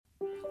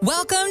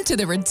Welcome to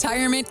the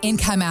Retirement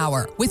Income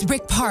Hour with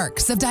Rick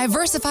Parks of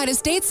Diversified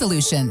Estate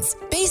Solutions,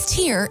 based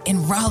here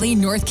in Raleigh,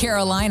 North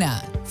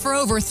Carolina. For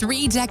over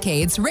 3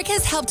 decades, Rick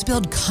has helped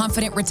build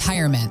confident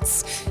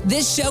retirements.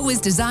 This show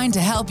is designed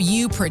to help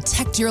you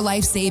protect your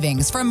life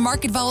savings from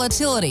market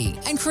volatility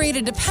and create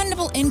a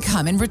dependable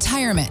income in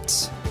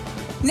retirement.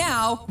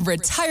 Now,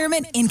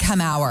 Retirement Income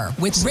Hour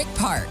with Rick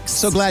Parks.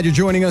 So glad you're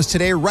joining us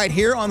today right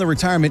here on the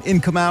Retirement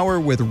Income Hour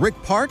with Rick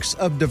Parks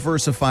of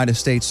Diversified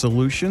Estate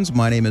Solutions.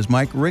 My name is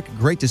Mike. Rick,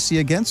 great to see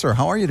you again, sir.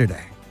 How are you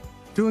today?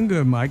 Doing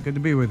good, Mike. Good to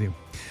be with you.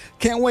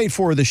 Can't wait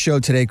for the show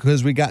today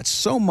because we got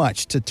so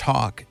much to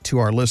talk to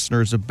our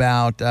listeners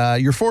about.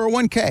 Your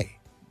 401k,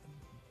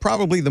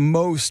 probably the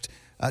most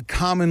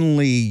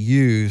commonly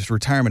used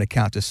retirement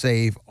account to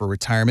save for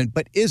retirement,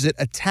 but is it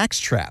a tax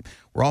trap?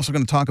 We're also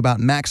going to talk about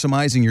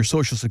maximizing your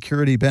Social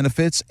Security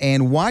benefits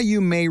and why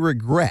you may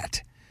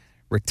regret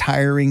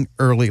retiring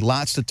early.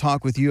 Lots to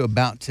talk with you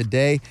about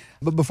today.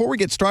 But before we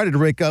get started,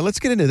 Rick, let's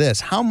get into this.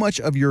 How much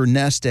of your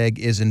nest egg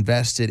is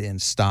invested in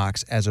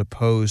stocks as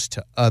opposed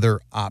to other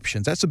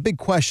options? That's a big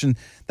question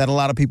that a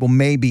lot of people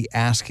may be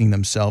asking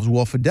themselves.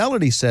 Well,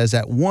 Fidelity says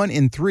that 1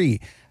 in 3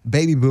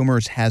 baby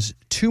boomers has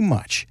too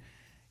much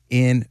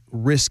in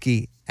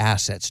risky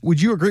assets.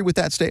 Would you agree with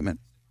that statement?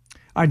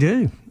 I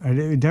do.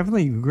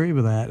 Definitely agree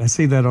with that. I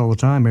see that all the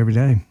time, every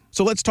day.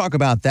 So let's talk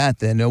about that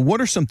then. Now, what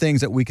are some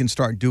things that we can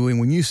start doing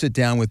when you sit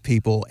down with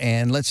people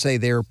and let's say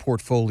their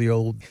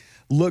portfolio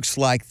looks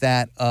like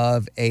that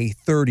of a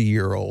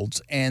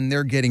 30-year-old's and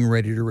they're getting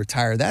ready to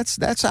retire? That's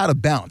out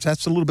of bounds.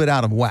 That's a little bit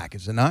out of whack,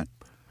 is it not?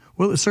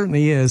 Well, it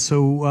certainly is.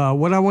 So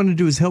what I want to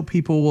do is help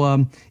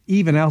people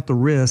even out the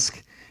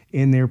risk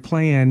in their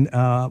plan,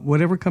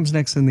 whatever comes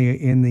next in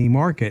the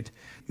market.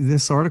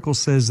 This article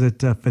says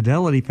that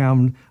Fidelity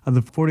found of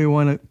the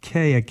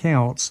 401k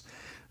accounts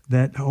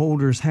that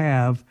holders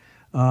have,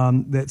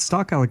 that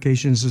stock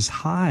allocations is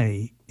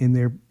high in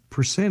their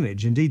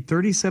percentage. Indeed,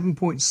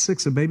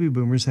 37.6 of baby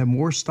boomers have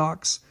more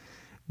stocks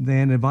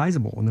than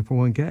advisable in the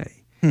 401k.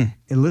 And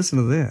listen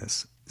to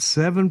this,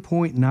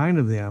 7.9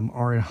 of them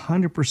are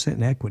 100%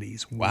 in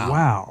equities.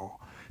 Wow.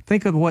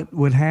 Think of what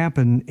would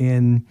happen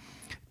in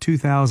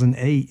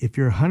 2008 if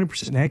you're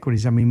 100% in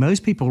equities. I mean,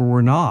 most people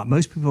were not.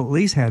 Most people at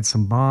least had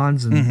some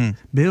bonds and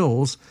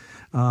bills.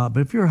 But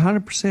if you're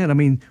 100%, I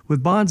mean,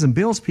 with bonds and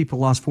bills, people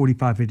lost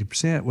 45,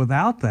 50%.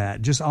 Without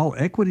that, just all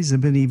equities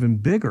have been even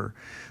bigger,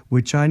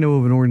 which I know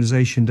of an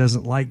organization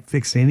doesn't like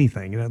fixed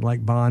anything. It doesn't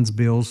like bonds,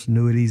 bills,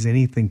 annuities,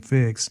 anything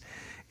fixed.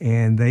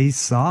 And they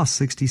saw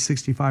 60,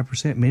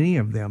 65%, many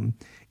of them,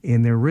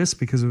 in their risk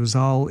because it was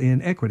all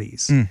in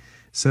equities.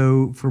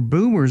 So for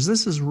boomers,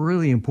 this is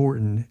really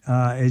important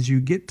as you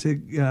get to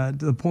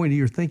the point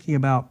you're thinking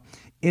about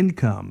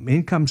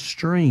income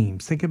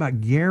streams, think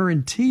about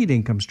guaranteed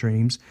income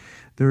streams.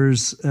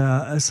 There's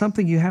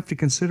something you have to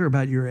consider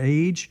about your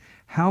age,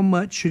 how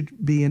much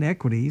should be in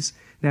equities.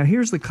 Now,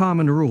 here's the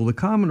common rule. The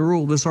common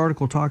rule, this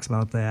article talks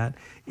about that,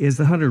 is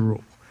the 100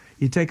 rule.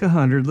 You take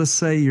 100, let's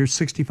say you're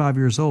 65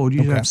 years old,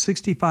 you have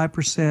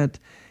 65%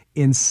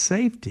 in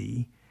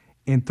safety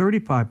and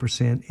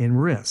 35% in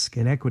risk,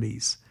 in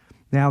equities.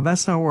 Now,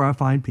 that's not where I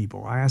find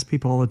people. I ask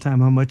people all the time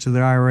how much of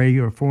their IRA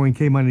or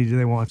 401k money do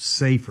they want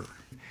safer.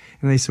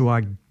 And they say,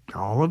 well,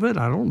 all of it?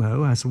 I don't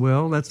know. I said,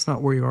 well, that's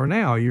not where you are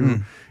now.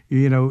 You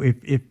know,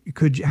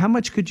 how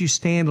much could you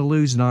stand to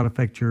lose and not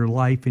affect your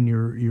life and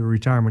your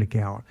retirement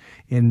account?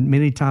 And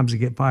many times you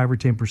get 5 or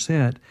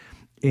 10%.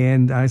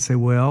 And I say,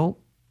 well,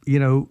 you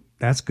know,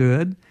 that's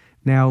good.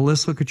 Now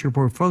let's look at your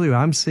portfolio.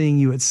 I'm seeing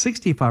you at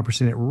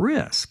 65% at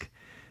risk.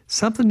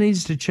 Something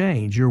needs to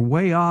change. You're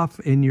way off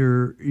in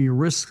your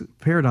risk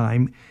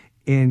paradigm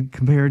and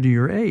compared to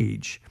your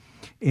age.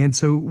 And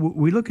so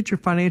we look at your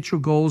financial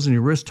goals and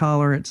your risk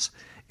tolerance,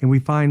 and we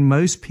find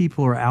most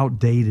people are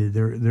outdated.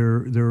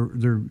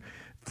 They're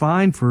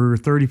fine for a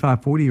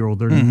 35, 40-year-old.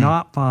 They're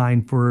not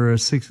fine for a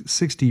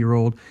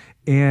 60-year-old.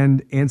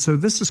 And so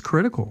this is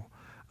critical.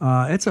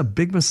 It's a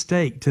big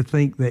mistake to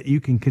think that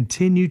you can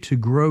continue to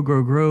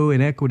grow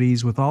in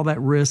equities with all that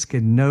risk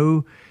and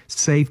no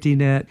safety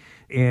net.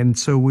 And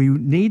so we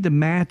need to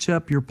match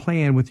up your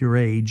plan with your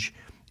age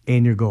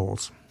and your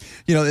goals.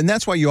 You know, and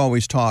that's why you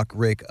always talk,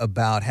 Rick,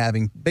 about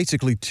having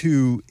basically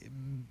 2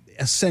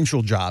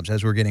 essential jobs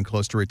as we're getting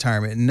close to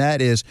retirement, and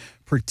that is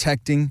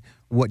protecting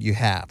what you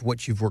have,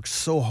 what you've worked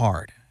so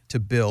hard to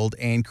build,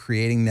 and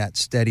creating that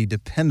steady,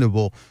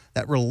 dependable,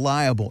 that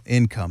reliable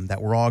income that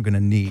we're all going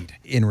to need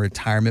in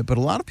retirement. But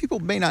a lot of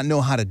people may not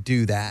know how to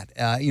do that.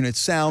 You know, it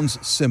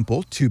sounds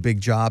simple, 2 big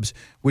jobs,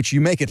 which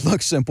you make it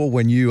look simple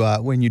when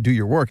you do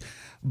your work.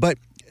 But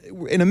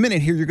in a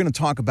minute here, you're going to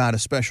talk about a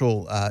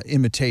special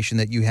invitation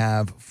that you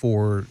have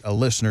for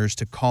listeners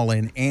to call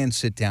in and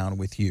sit down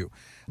with you.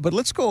 But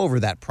let's go over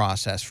that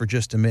process for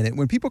just a minute.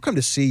 When people come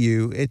to see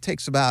you, it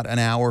takes about an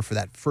hour for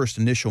that first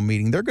initial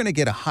meeting. They're going to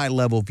get a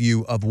high-level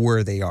view of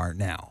where they are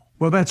now.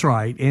 Well, that's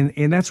right,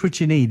 and that's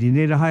what you need. You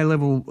need a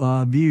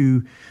high-level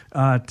view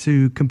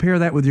to compare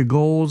that with your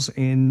goals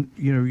and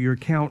your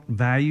account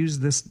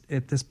values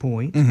at this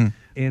point,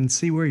 and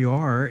see where you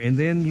are, and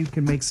then you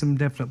can make some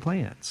definite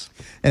plans.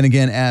 And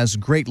again, as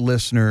great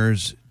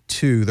listeners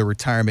to the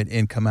Retirement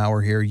Income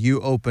Hour here,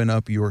 you open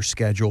up your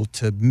schedule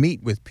to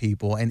meet with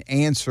people and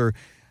answer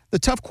the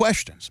tough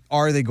questions.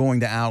 Are they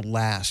going to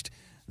outlast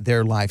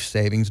their life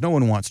savings? No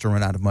one wants to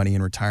run out of money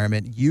in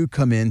retirement. You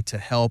come in to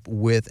help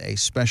with a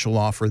special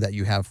offer that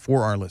you have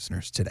for our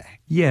listeners today.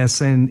 Yes,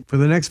 and for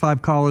the next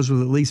 5 callers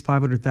with at least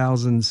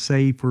 $500,000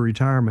 saved for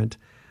retirement,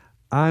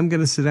 I'm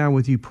going to sit down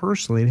with you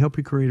personally and help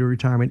you create a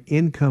retirement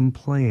income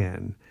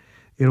plan.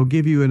 It'll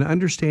give you an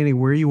understanding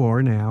where you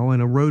are now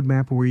and a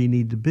roadmap of where you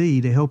need to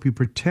be to help you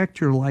protect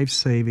your life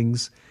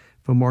savings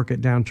from market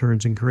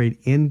downturns and create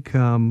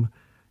income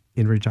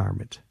in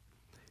retirement.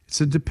 It's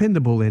a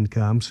dependable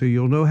income, so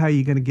you'll know how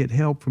you're going to get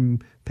help from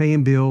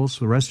paying bills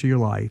for the rest of your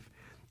life.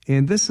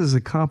 And this is a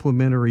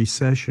complimentary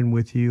session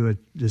with you, a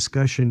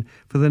discussion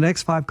for the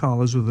next 5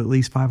 callers with at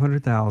least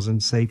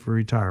 $500,000 saved for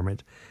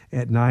retirement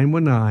at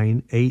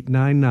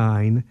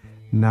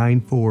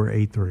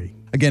 919-899-9483.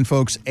 Again,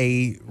 folks,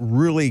 a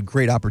really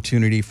great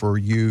opportunity for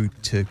you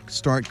to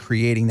start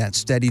creating that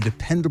steady,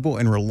 dependable,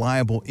 and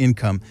reliable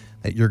income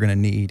that you're going to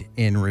need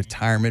in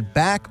retirement.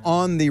 Back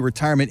on the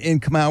Retirement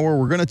Income Hour,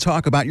 we're going to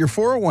talk about your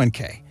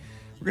 401k.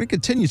 We're going to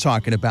continue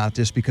talking about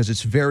this because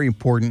it's very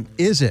important.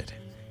 Is it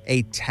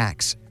a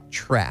tax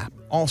trap?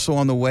 Also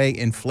on the way,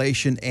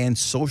 inflation and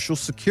Social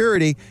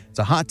Security. It's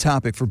a hot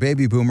topic for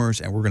baby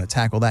boomers, and we're going to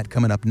tackle that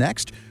coming up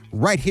next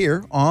right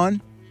here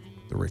on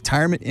the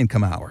Retirement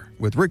Income Hour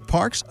with Rick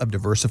Parks of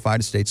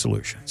Diversified Estate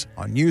Solutions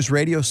on News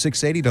Radio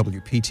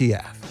 680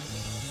 WPTF.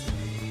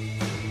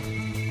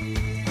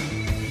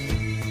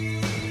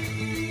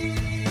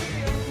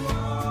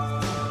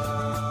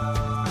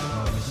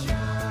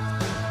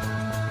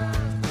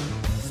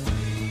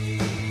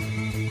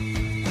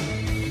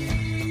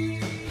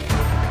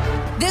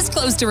 This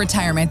close to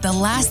retirement, the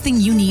last thing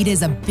you need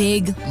is a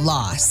big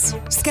loss.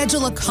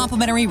 Schedule a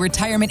complimentary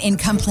retirement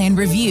income plan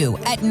review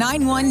at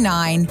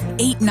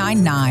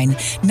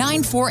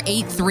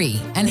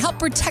 919-899-9483 and help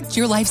protect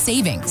your life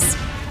savings.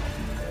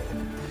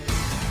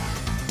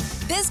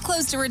 This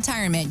close to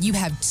retirement, you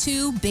have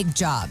 2 big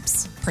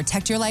jobs: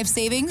 protect your life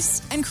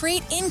savings and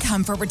create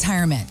income for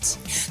retirement.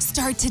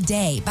 Start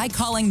today by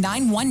calling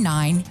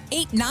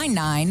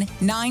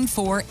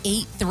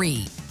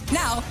 919-899-9483.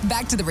 Now,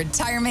 back to the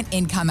Retirement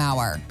Income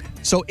Hour.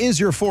 So is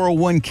your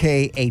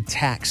 401k a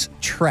tax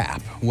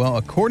trap? Well,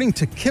 according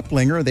to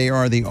Kiplinger, they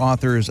are the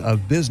authors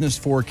of Business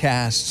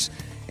Forecasts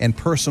and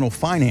Personal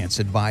Finance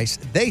Advice.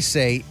 They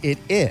say it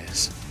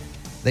is.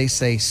 They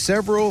say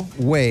several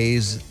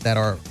ways that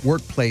our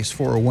workplace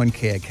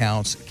 401k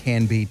accounts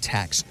can be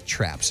tax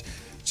traps.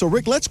 So,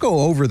 Rick, let's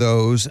go over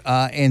those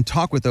and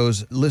talk with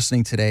those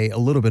listening today a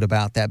little bit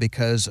about that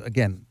because,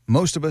 again,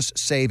 most of us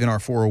save in our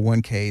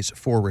 401ks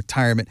for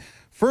retirement.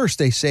 First,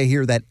 they say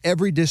here that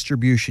every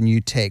distribution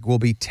you take will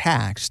be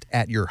taxed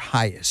at your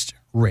highest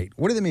rate.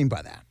 What do they mean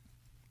by that?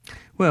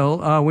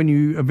 Well, when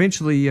you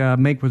eventually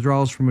make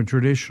withdrawals from a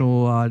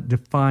traditional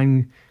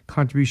defined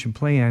contribution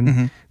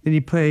plan, then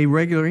you pay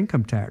regular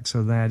income tax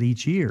of that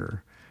each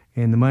year.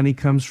 And the money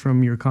comes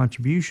from your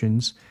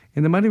contributions,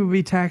 and the money will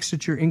be taxed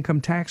at your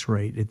income tax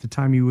rate at the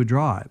time you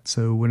withdraw it,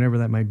 so whenever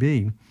that may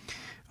be.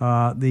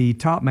 The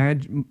top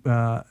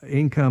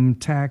income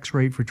tax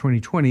rate for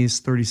 2020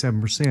 is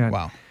 37%.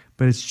 Wow.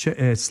 But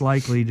it's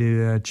likely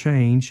to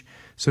change.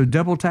 So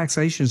double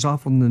taxation is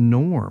often the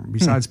norm.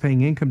 Besides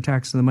paying income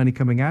tax on the money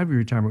coming out of your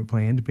retirement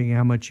plan, depending on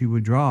how much you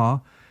withdraw,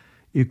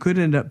 you could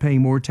end up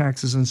paying more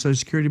taxes on Social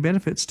Security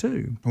benefits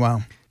too.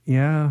 Wow.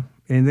 Yeah.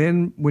 And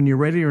then when you're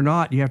ready or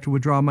not, you have to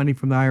withdraw money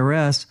from the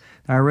IRS.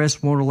 The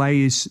IRS won't allow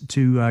you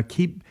to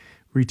keep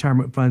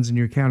retirement funds in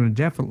your account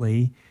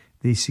indefinitely.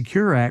 The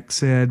Secure Act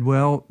said,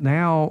 well,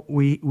 now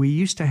we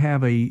used to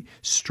have a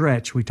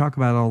stretch. We talk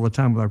about it all the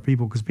time with our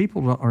people because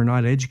people are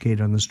not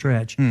educated on the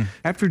stretch.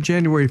 After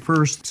January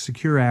 1st,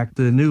 Secure Act,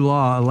 the new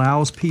law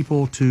allows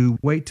people to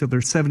wait till they're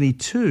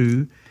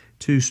 72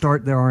 to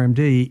start their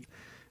RMD.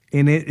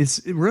 And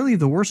it's really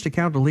the worst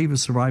account to leave a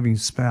surviving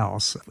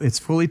spouse. It's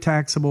fully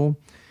taxable.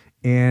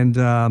 And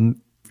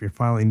if you're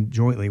filing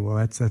jointly, well,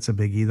 that's a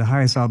biggie. The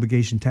highest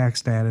obligation tax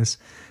status,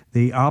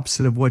 the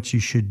opposite of what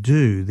you should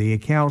do. The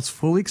account's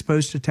fully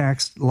exposed to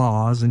tax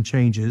laws and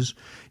changes.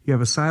 You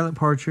have a silent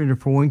partner in your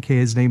 401k.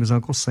 His name is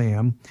Uncle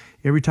Sam.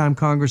 Every time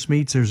Congress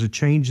meets, there's a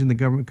change, and the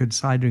government could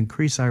decide to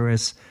increase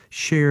IRS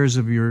shares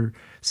of your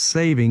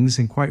savings.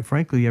 And quite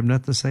frankly, you have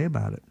nothing to say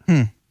about it.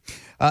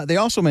 They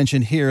also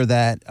mentioned here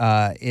that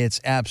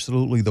it's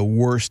absolutely the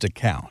worst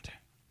account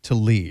to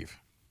leave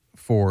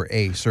for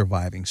a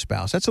surviving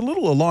spouse. That's a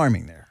little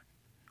alarming there.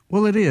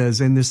 Well, it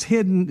is, and there's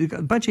a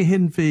bunch of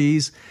hidden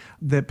fees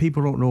that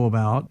people don't know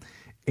about,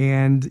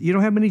 and you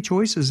don't have many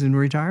choices in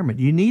retirement.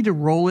 You need to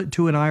roll it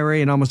to an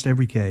IRA in almost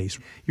every case.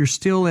 You're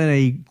still in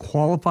a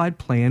qualified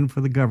plan for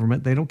the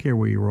government. They don't care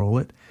where you roll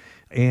it.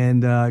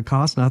 and it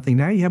costs nothing.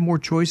 Now you have more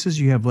choices.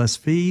 You have less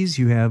fees.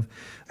 You have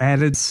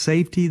added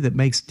safety that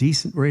makes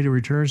decent rate of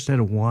return instead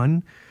of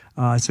 1.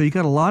 So you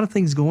got a lot of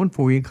things going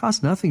for you. It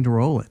costs nothing to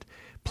roll it.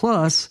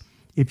 Plus,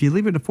 if you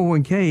leave it in a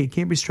 401k, it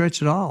can't be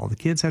stretched at all. The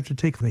kids have to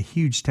take a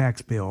huge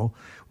tax bill.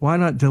 Why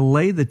not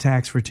delay the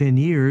tax for 10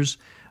 years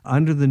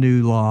under the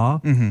new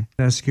law,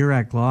 the Secure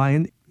Act law,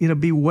 and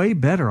be way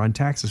better on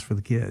taxes for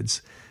the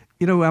kids?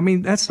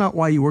 That's not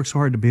why you work so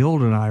hard to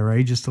build an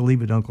IRA, just to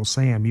leave it to Uncle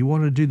Sam. You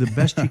want to do the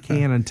best you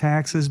can on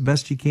taxes,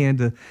 best you can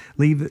to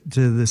leave it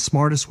to the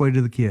smartest way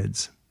to the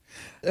kids.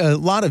 A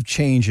lot of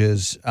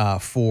changes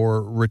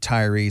for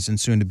retirees and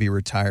soon-to-be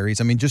retirees.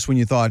 I mean, just when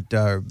you thought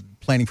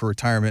planning for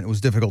retirement was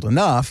difficult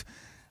enough,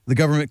 the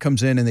government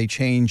comes in and they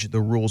change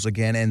the rules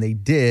again, and they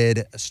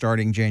did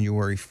starting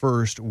January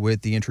 1st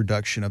with the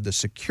introduction of the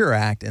Secure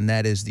Act, and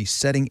that is the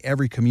Setting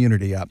Every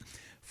Community Up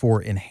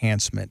for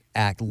Enhancement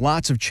Act.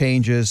 Lots of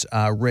changes.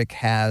 Rick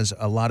has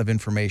a lot of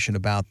information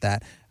about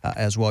that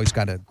as well. He's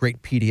got a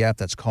great PDF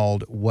that's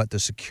called What the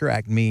Secure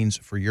Act Means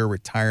for Your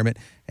Retirement,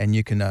 and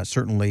you can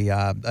certainly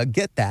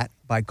get that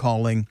by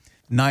calling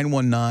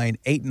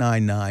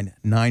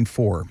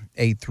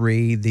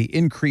 919-899-9483. The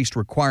increased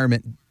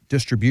requirement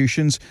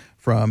distributions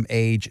from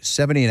age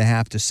 70 and a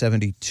half to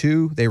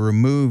 72. They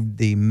removed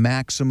the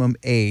maximum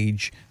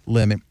age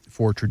limit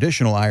for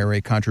traditional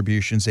IRA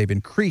contributions. They've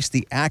increased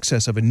the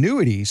access of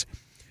annuities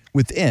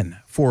within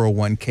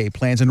 401k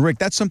plans. And Rick,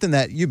 that's something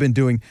that you've been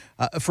doing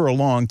for a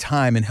long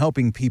time and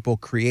helping people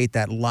create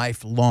that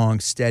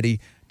lifelong, steady,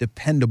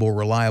 dependable,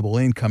 reliable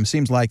income.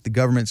 Seems like the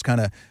government's kind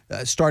of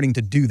starting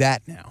to do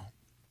that now.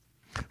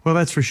 Well,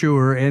 that's for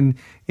sure, and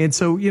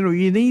so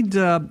you need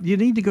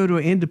to go to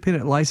an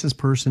independent licensed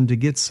person to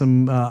get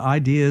some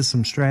ideas,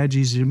 some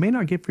strategies you may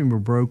not get from your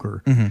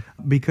broker,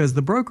 because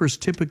the broker is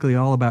typically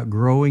all about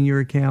growing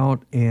your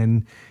account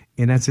and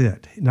that's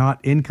it. Not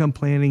income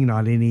planning,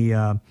 not any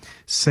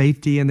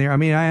safety in there. I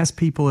mean, I ask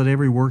people at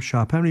every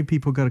workshop, how many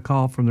people got a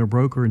call from their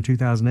broker in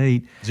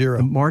 2008? Zero.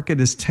 The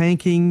market is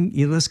tanking.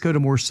 Let's go to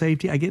more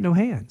safety. I get no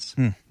hands,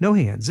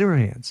 zero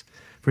hands.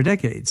 For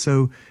decades.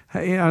 So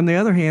on the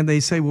other hand,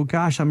 they say, well,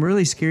 gosh, I'm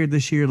really scared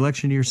this year,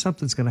 election year,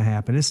 something's going to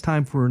happen. It's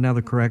time for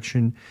another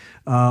correction.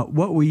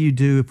 What will you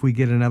do if we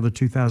get another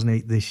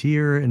 2008 this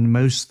year? And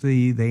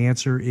the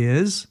answer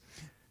is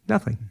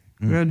nothing.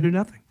 We're going to do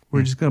nothing.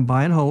 We're just going to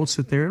buy and hold,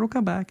 sit there. It'll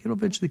come back. It'll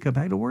eventually come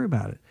back. Don't worry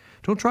about it.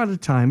 Don't try to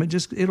time it.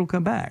 It'll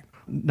come back.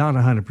 Not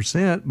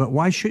 100%, but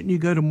why shouldn't you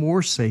go to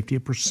more safety, a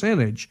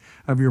percentage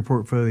of your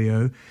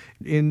portfolio,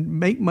 and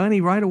make money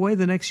right away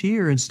the next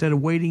year instead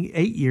of waiting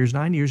 8 years,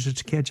 9 years just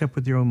to catch up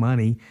with your own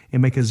money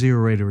and make a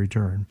zero rate of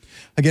return?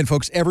 Again,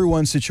 folks,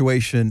 everyone's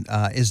situation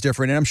is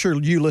different, and I'm sure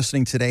you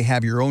listening today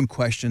have your own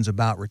questions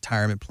about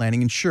retirement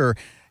planning, and sure,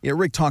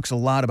 Rick talks a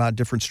lot about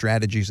different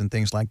strategies and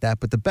things like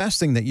that, but the best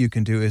thing that you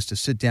can do is to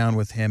sit down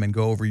with him and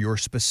go over your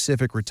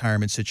specific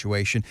retirement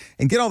situation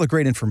and get all the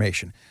great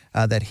information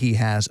that he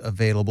has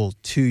available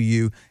to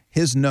you.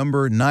 His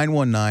number,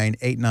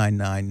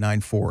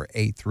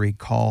 919-899-9483.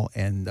 Call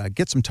and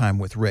get some time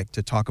with Rick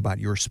to talk about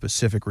your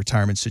specific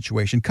retirement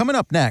situation. Coming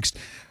up next,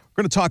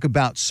 we're going to talk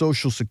about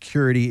Social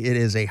Security. It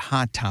is a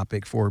hot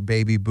topic for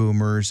baby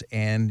boomers,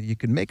 and you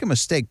can make a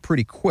mistake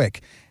pretty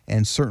quick.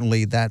 And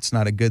certainly that's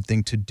not a good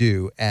thing to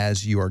do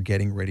as you are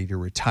getting ready to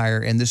retire.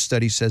 And this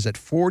study says that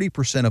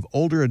 40% of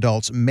older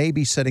adults may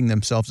be setting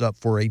themselves up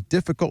for a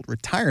difficult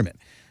retirement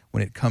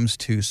when it comes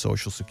to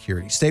Social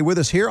Security. Stay with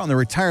us here on the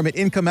Retirement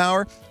Income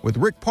Hour with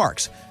Rick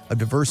Parks of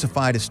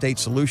Diversified Estate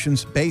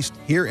Solutions, based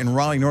here in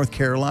Raleigh, North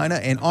Carolina,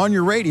 and on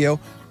your radio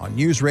on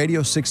News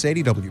Radio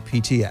 680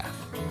 WPTF.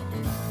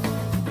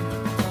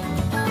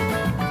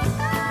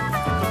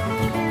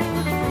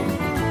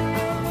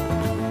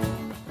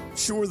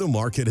 Sure, the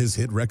market has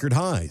hit record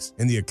highs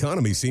and the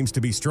economy seems to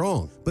be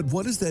strong. But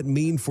what does that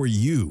mean for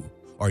you?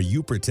 Are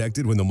you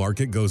protected when the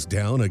market goes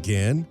down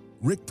again?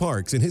 Rick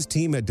Parks and his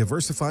team at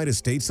Diversified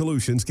Estate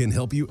Solutions can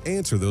help you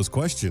answer those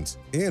questions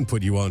and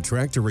put you on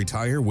track to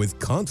retire with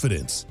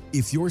confidence.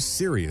 If you're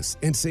serious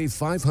and save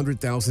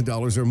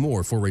 $500,000 or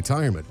more for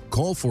retirement,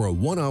 call for a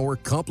 1-hour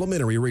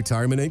complimentary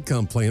retirement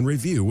income plan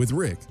review with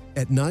Rick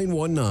at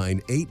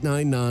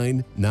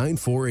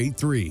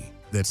 919-899-9483.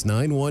 That's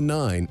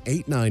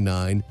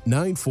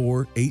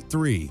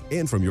 919-899-9483.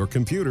 And from your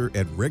computer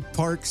at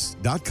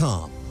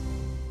rickparks.com.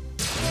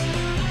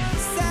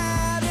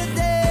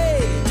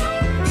 Saturday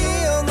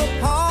in the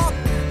park,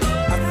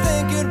 I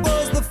think it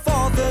was the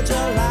 4th of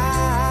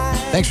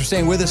July. Thanks for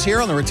staying with us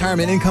here on the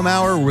Retirement Income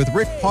Hour with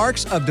Rick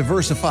Parks of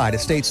Diversified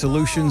Estate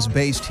Solutions,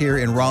 based here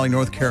in Raleigh,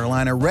 North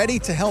Carolina, ready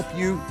to help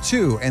you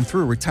to and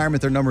through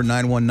retirement. Their number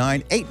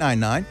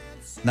 919-899-9483.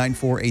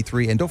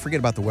 And don't forget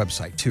about the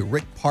website, too,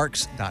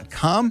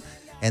 rickparks.com.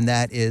 And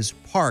that is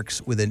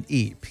Parks with an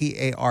E,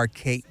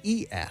 Parkes.com.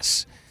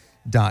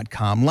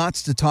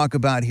 Lots to talk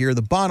about here.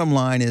 The bottom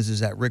line is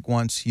that Rick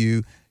wants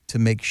you to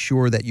make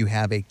sure that you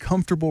have a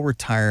comfortable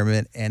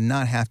retirement and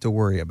not have to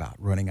worry about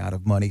running out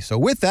of money. So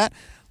with that,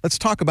 Let's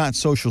talk about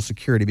Social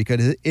Security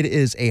because it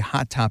is a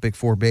hot topic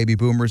for baby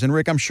boomers. And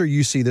Rick, I'm sure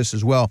you see this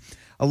as well.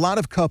 A lot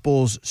of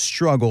couples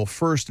struggle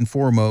first and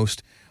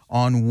foremost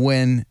on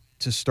when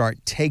to start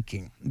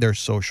taking their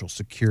Social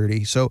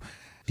Security. So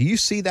do you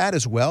see that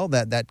as well,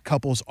 that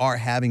couples are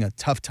having a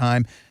tough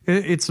time?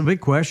 It's a big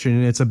question,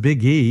 and it's a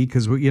big E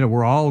because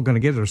we're all going to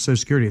get our Social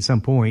Security at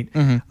some point.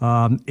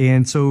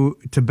 And so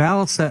to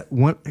balance that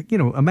one,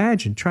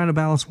 imagine trying to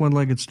balance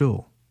one-legged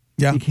stool.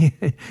 Yeah. You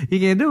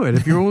can't do it.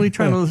 If you're only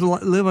trying to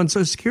live on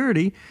Social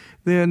Security,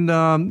 then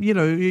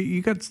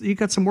you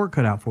got some work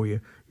cut out for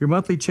you. Your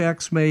monthly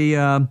checks may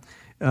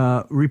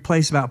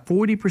replace about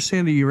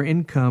 40% of your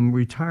income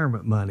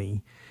retirement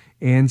money.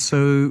 And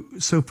so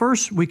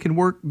first we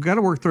got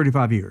to work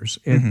 35 years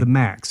at the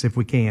max if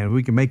we can.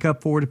 We can make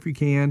up for it if we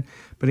can,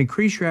 but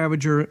increase your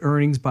average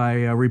earnings by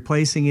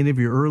replacing any of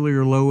your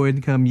earlier low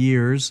income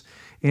years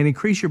and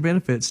increase your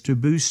benefits to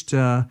boost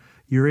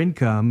your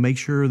income. Make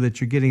sure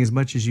that you're getting as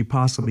much as you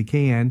possibly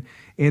can,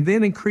 and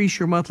then increase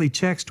your monthly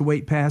checks to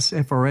wait past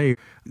FRA.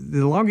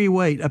 The longer you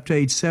wait, up to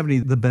age 70,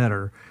 the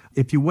better.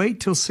 If you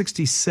wait till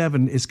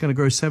 67, it's going to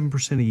grow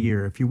 7% a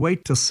year. If you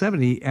wait till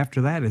 70,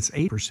 after that, it's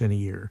 8% a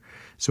year.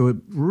 So it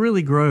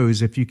really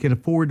grows if you can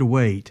afford to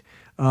wait.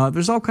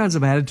 There's all kinds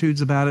of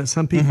attitudes about it.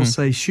 Some people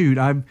say, shoot,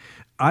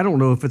 I don't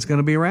know if it's going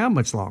to be around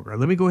much longer.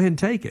 Let me go ahead and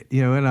take it.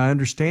 And I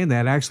understand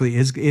that. Actually,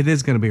 it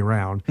is going to be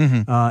around.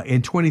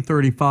 In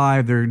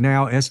 2035, they're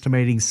now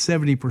estimating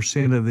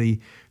 70% of the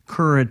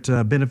current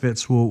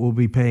benefits will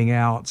be paying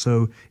out.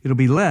 So it'll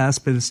be less,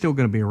 but it's still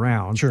going to be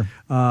around. Sure.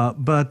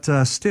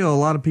 But still, a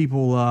lot of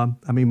people,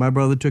 my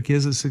brother took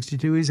his at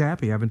 62. He's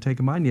happy. I haven't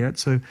taken mine yet.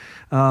 So,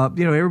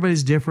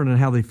 everybody's different in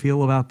how they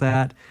feel about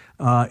that.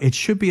 It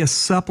should be a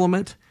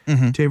supplement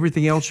to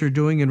everything else you're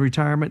doing in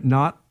retirement,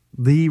 not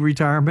the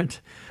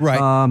retirement. Right.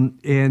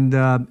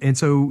 And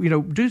so,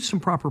 do some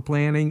proper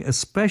planning,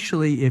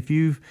 especially if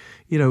you've,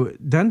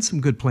 done some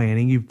good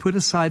planning. You've put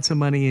aside some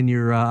money in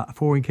your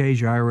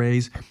 401ks, your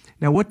IRAs.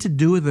 Now, what to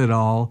do with it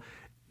all,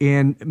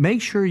 and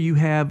make sure you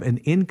have an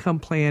income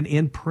plan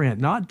in print,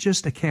 not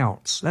just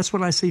accounts. That's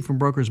what I see from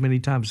brokers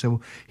many times.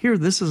 So here,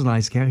 this is a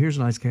nice account. Here's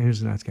a nice account.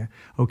 Here's a nice account.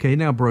 Okay,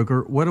 now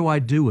broker, what do I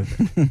do with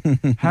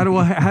it? How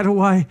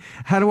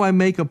do I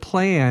make a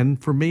plan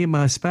for me and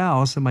my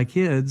spouse and my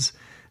kids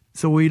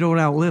so we don't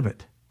outlive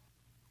it?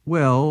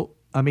 Well,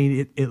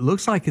 it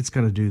looks like it's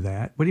going to do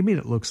that. What do you mean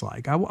it looks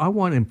like? I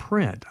want in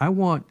print. I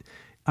want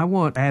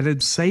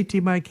added safety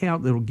in my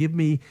account that'll give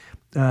me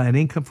an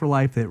income for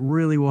life that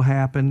really will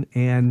happen,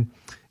 and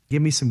give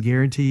me some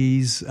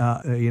guarantees,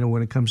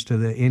 when it comes to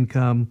the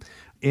income,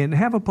 and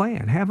have a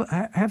plan.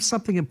 Have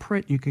something in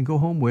print you can go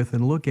home with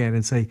and look at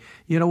and say,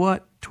 you know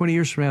what, 20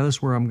 years from now, this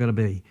is where I'm going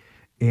to be,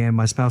 and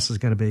my spouse is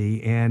going to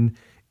be, and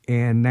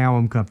now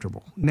I'm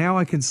comfortable. Now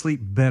I can sleep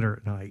better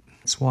at night.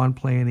 Swan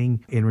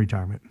planning in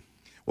retirement.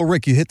 Well,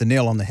 Rick, you hit the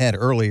nail on the head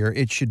earlier.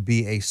 It should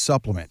be a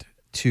supplement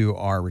to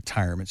our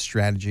retirement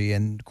strategy.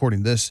 And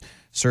according to this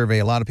survey,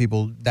 a lot of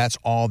people, that's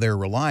all they're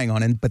relying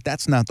on. But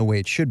that's not the way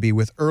it should be.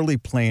 With early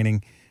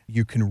planning,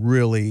 you can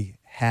really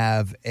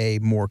have a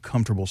more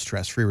comfortable,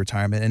 stress-free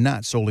retirement and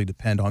not solely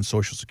depend on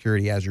Social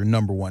Security as your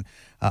number one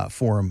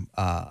form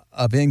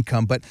of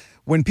income. But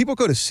when people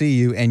go to see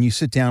you and you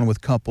sit down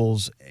with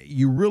couples,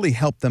 you really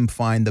help them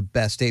find the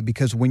best date,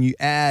 because when you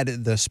add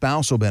the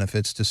spousal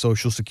benefits to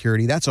Social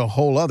Security, that's a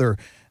whole other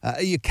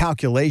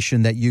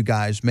calculation that you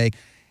guys make.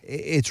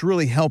 It's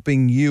really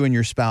helping you and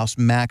your spouse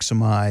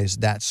maximize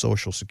that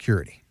Social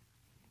Security.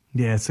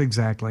 Yes,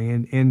 exactly.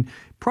 And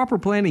proper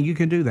planning, you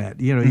can do that.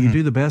 You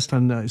do the best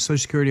on Social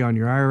Security, on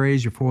your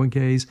IRAs, your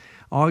 401ks,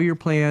 all your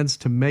plans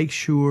to make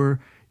sure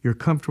you're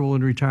comfortable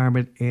in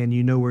retirement and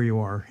you know where you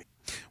are.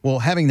 Well,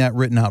 having that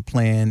written out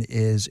plan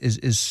is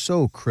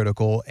so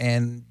critical.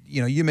 And,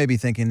 you may be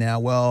thinking now,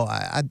 well,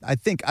 I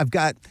think I've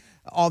got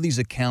all these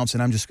accounts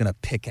and I'm just going to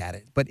pick at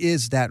it. But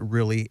is that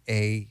really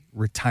a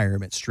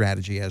retirement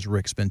strategy, as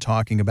Rick's been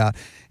talking about?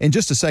 In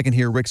just a second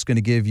here, Rick's going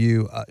to give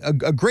you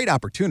a great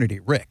opportunity,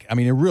 Rick.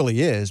 It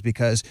really is,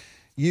 because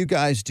you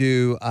guys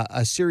do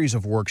a series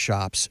of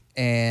workshops,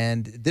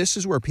 and this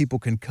is where people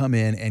can come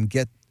in and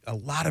get a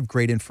lot of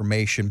great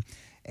information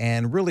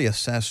and really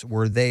assess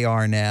where they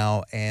are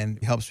now,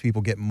 and helps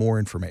people get more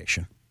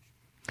information.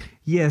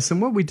 Yes,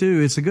 and what we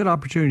do, it's a good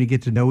opportunity to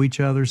get to know each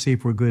other, see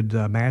if we're a good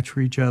match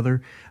for each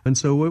other. And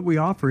so what we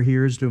offer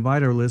here is to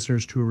invite our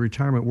listeners to a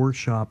retirement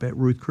workshop at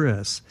Ruth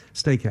Chris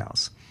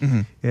Steakhouse.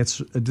 It's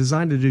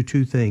designed to do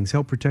two things: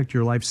 help protect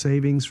your life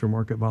savings from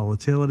market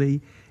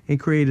volatility and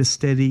create a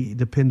steady,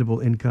 dependable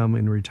income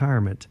in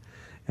retirement.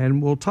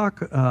 And we'll talk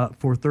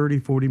for 30,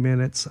 40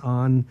 minutes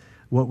on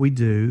what we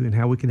do and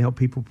how we can help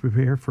people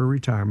prepare for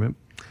retirement.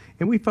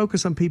 And we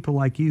focus on people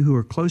like you who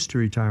are close to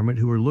retirement,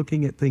 who are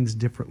looking at things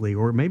differently,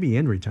 or maybe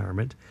in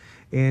retirement,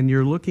 and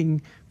you're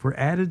looking for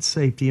added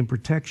safety and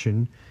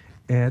protection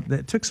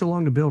that took so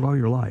long to build all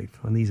your life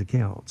on these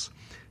accounts.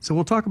 So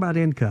we'll talk about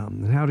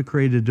income and how to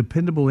create a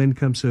dependable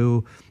income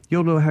so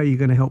you'll know how you're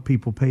going to help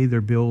people pay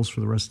their bills for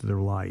the rest of their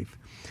life.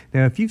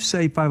 Now, if you've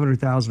saved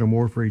 $500,000 or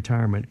more for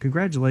retirement,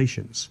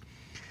 congratulations.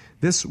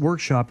 this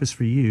workshop is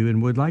for you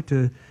and would like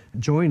to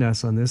join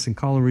us on this, and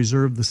call and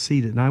reserve the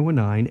seat at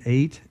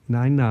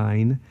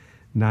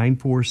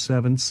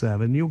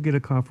 919-899-9477. You'll get a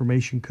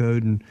confirmation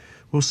code, and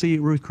we'll see you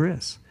at Ruth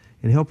Chris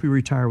and help you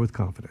retire with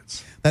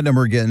confidence. That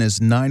number again is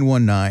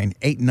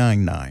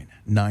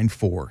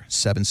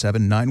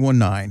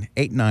 919-899-9477,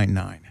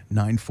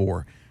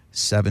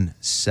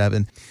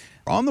 919-899-9477.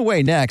 On the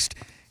way next,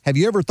 have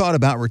you ever thought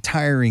about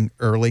retiring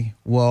early?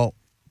 Well,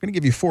 I'm going to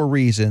give you 4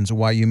 reasons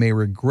why you may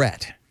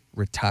regret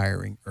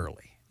retiring early.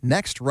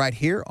 Next, right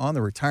here on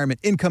the Retirement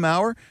Income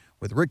Hour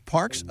with Rick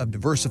Parks of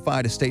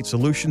Diversified Estate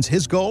Solutions.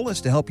 His goal is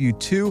to help you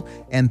to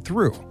and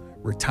through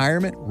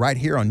retirement right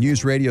here on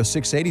News Radio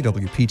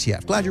 680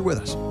 WPTF. Glad you're with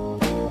us.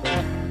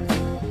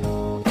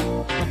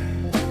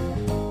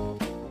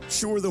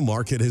 Sure, the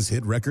market has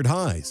hit record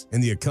highs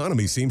and the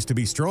economy seems to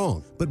be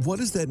strong. But what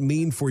does that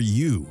mean for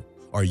you?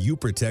 Are you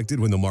protected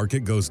when the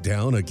market goes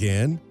down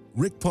again?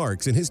 Rick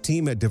Parks and his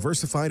team at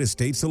Diversified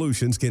Estate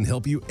Solutions can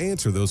help you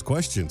answer those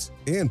questions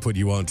and put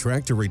you on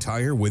track to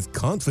retire with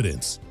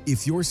confidence.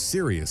 If you're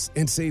serious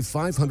and save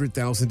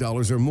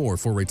 $500,000 or more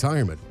for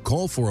retirement,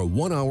 call for a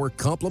 1-hour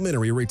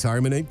complimentary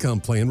retirement income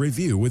plan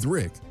review with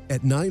Rick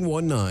at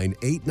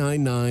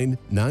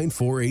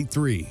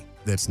 919-899-9483.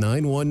 That's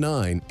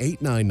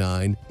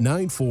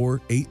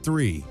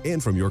 919-899-9483.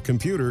 And from your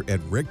computer at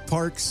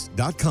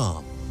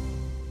rickparks.com.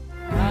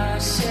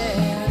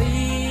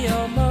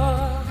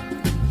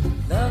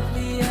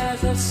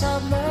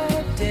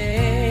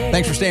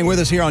 Thanks for staying with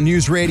us here on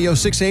News Radio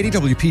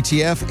 680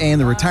 WPTF and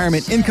the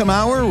Retirement Income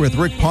Hour with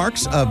Rick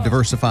Parks of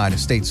Diversified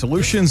Estate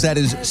Solutions. That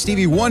is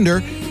Stevie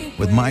Wonder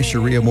with My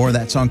Sharia Moore.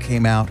 That song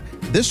came out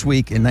this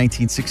week in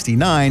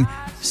 1969.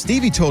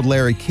 Stevie told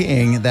Larry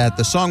King that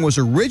the song was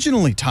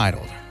originally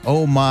titled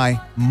Oh My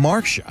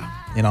Marcia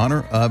in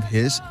honor of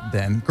his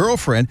then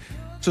girlfriend.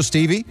 So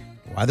Stevie,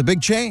 why the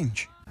big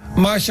change?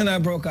 Marcia and I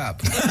broke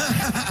up.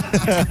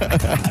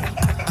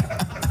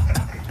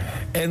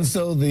 And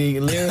so the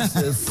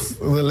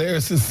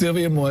lyricist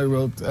Sylvia Moy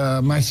wrote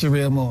My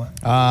Sharia Moore.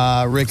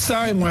 Rick.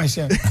 Sorry,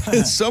 Marcia.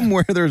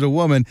 Somewhere there's a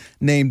woman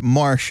named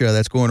Marcia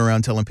that's going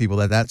around telling people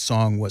that that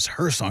song was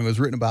her song. It was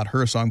written about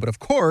her song. But of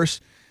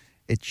course,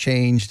 it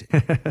changed.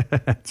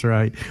 That's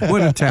right.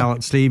 What a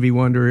talent Stevie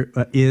Wonder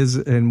is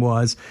and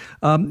was.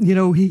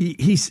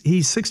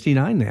 He's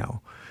 69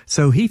 now.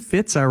 So he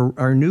fits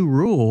our new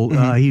rule.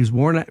 Mm-hmm. He was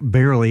born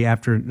barely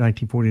after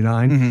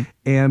 1949,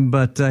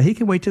 but he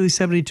can wait till he's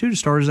 72 to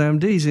start his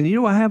RMDs.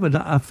 And I have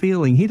a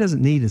feeling he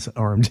doesn't need his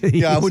RMDs.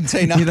 Yeah, I wouldn't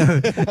say not.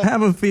 I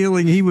have a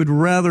feeling he would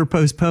rather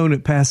postpone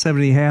it past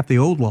 70 and a half, the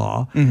old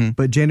law.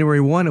 But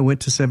January 1, it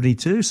went to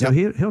 72. So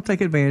he'll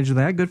take advantage of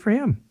that. Good for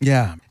him.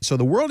 Yeah. So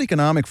the World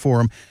Economic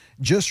Forum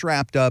just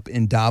wrapped up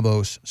in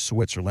Davos,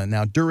 Switzerland.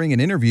 Now, during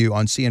an interview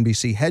on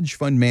CNBC, hedge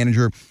fund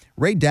manager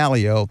Ray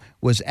Dalio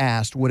was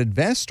asked what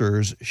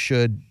investors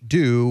should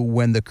do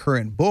when the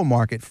current bull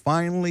market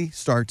finally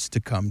starts to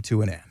come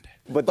to an end.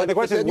 But the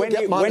question is, when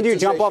do you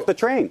jump off the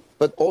train?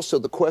 But also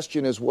the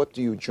question is, what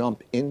do you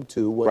jump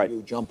into when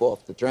you jump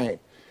off the train?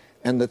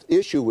 And the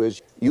issue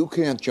is, you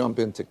can't jump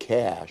into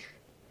cash.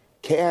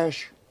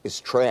 Cash is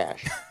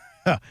trash.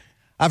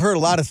 I've heard a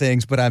lot of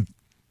things, but I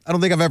don't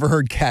think I've ever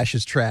heard cash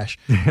is trash.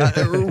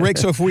 Rick,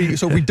 so if we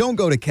don't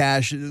go to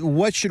cash,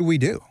 what should we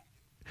do?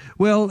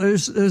 Well,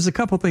 there's a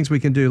couple things we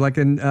can do. Like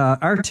in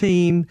our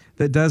team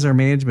that does our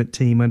management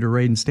team under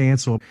Radon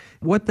Stansel,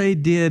 what they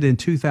did in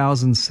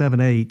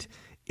 2007-8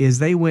 is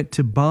they went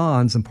to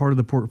bonds, and part of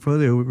the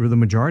portfolio, or the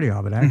majority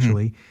of it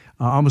actually,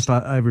 almost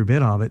every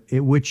bit of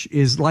it, which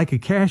is like a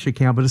cash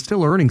account, but it's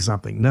still earning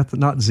something,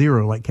 not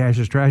zero like cash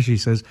is trash, he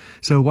says.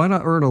 So why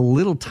not earn a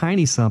little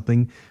tiny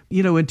something?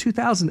 In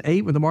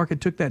 2008, when the market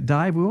took that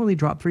dive, we only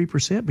dropped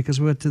 3% because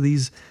we went to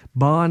these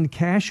bond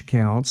cash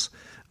accounts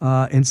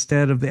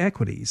instead of the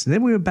equities. And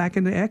then we went back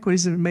into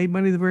equities and made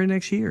money the very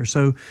next year.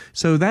 So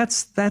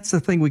that's the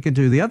thing we can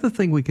do. The other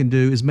thing we can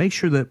do is make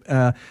sure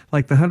that,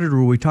 like the 100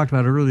 rule we talked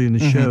about earlier in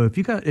the show,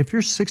 if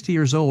you're 60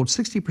 years old,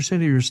 60%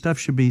 of your stuff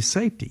should be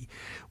safety.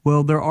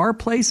 Well, there are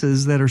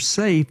places that are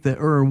safe that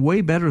earn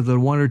way better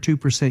than 1 or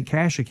 2%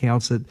 cash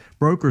accounts that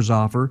brokers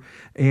offer.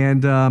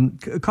 And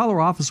call our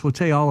office, we'll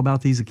tell you all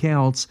about these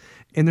accounts,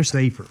 and they're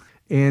safer.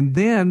 And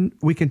then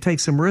we can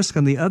take some risk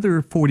on the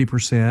other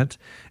 40%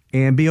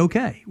 and be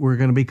okay. We're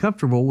going to be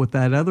comfortable with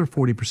that other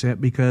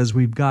 40% because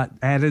we've got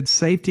added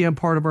safety on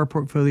part of our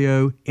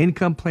portfolio,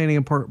 income planning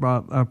on part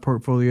of our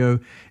portfolio,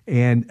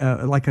 and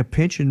like a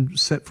pension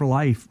set for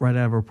life right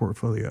out of our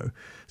portfolio.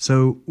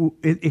 So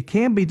it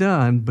can be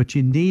done, but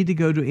you need to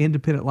go to an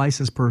independent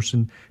licensed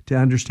person to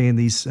understand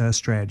these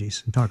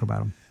strategies and talk about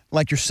them.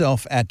 Like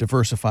yourself at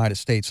Diversified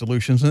Estate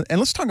Solutions. And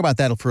let's talk about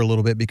that for a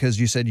little bit, because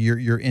you said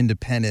you're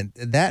independent.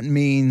 That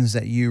means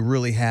that you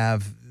really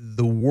have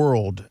the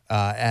world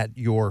at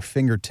your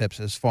fingertips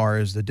as far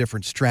as the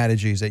different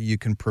strategies that you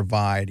can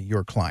provide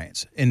your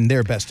clients in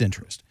their best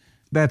interest.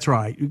 That's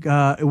right.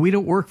 We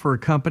don't work for a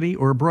company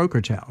or a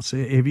brokerage house.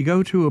 If you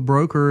go to a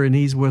broker and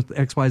he's with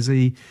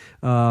XYZ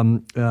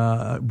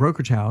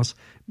brokerage house,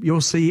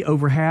 you'll see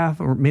over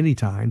half, or many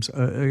times,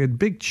 a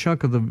big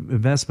chunk of the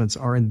investments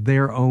are in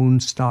their own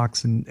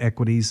stocks and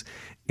equities.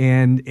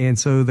 And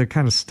so they're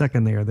kind of stuck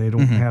in there. They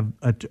don't have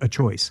a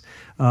choice.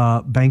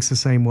 Banks the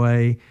same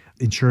way.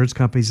 Insurance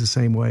companies the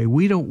same way.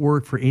 We don't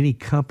work for any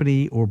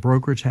company or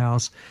brokerage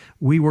house.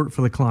 We work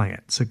for the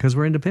client because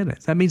we're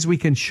independent. That means we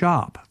can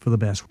shop for the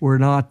best. We're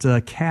not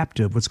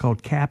captive, what's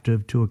called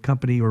captive to a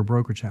company or a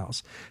brokerage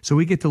house. So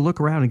we get to look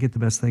around and get the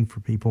best thing for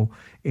people.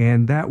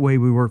 And that way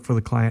we work for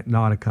the client,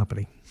 not a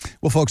company.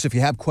 Well, folks, if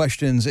you have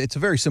questions, it's a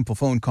very simple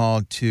phone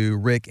call to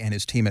Rick and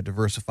his team at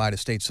Diversified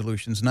Estate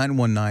Solutions,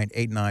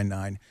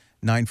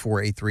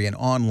 919-899-9483. And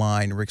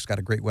online, Rick's got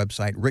a great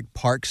website,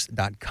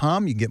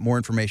 rickparks.com. You can get more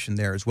information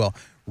there as well,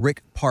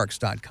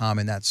 rickparks.com.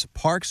 And that's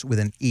Parks with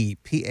an E,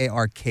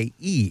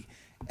 Parkes.com.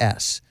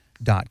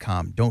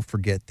 Don't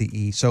forget the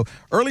E. So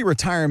early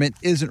retirement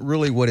isn't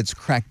really what it's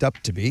cracked up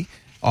to be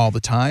all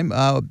the time.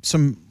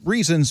 Some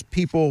reasons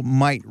people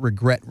might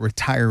regret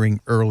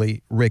retiring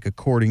early, Rick,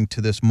 according to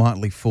this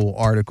Motley Fool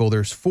article.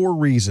 There's 4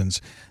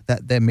 reasons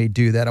that may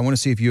do that. I want to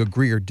see if you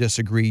agree or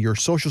disagree. Your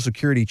Social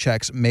Security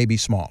checks may be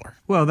smaller.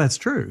 Well, that's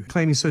true.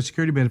 Claiming Social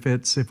Security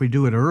benefits, if we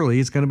do it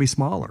early, it's going to be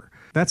smaller.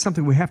 That's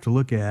something we have to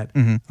look at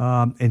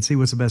and see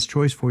what's the best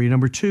choice for you.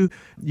 Number 2,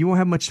 you won't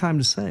have much time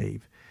to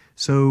save.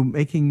 So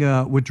making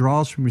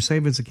withdrawals from your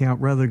savings account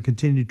rather than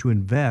continue to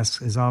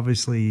invest is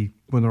obviously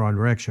when they're on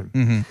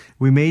direction.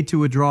 We made to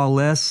withdraw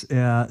less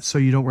so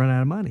you don't run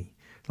out of money.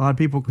 A lot of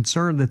people are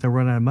concerned that they'll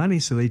run out of money,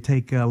 so they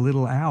take a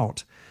little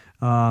out.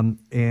 If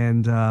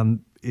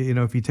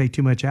you take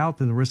too much out,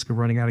 then the risk of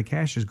running out of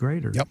cash is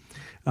greater. Yep.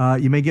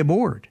 You may get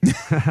bored.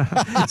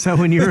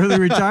 So in your early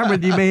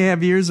retirement, you may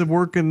have years of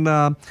working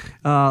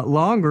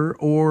longer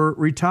or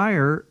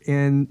retire.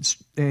 And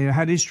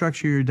how do you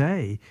structure your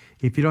day?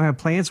 If you don't have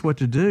plans what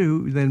to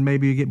do, then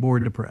maybe you get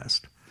bored and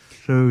depressed.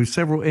 So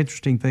several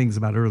interesting things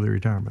about early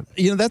retirement.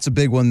 That's a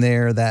big one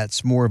there.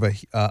 That's more of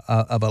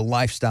a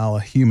lifestyle,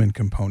 a human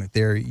component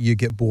there. You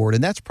get bored.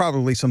 And that's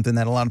probably something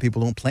that a lot of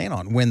people don't plan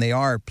on when they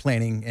are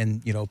planning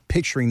and,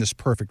 picturing this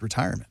perfect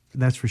retirement.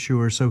 That's for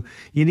sure. So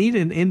you need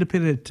an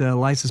independent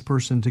licensed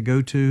person to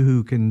go to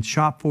who can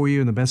shop for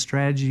you and the best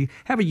strategy.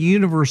 Have a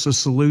universe of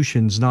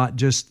solutions, not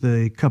just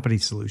the company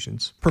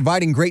solutions.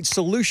 Providing great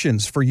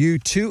solutions for you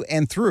to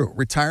and through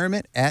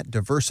retirement at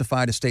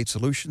Diversified Estate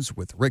Solutions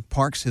with Rick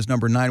Parks. His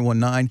number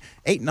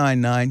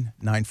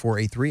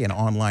 919-899-9483 and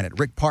online at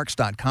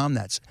rickparks.com.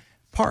 That's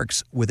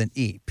Parks with an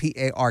E,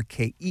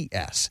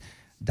 Parkes.com.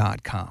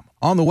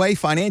 On the way,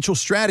 financial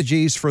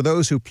strategies for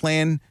those who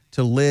plan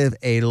to live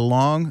a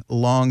long,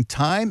 long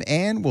time.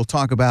 And we'll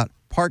talk about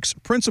Parks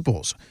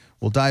principles.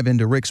 We'll dive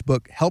into Rick's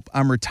book, Help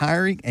I'm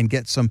Retiring, and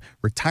get some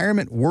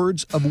retirement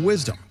words of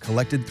wisdom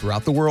collected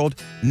throughout the world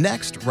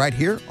next, right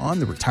here on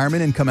the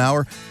Retirement Income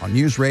Hour on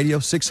News Radio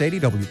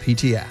 680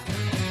 WPTF.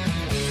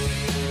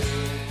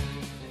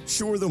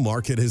 Sure, the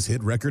market has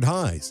hit record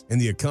highs and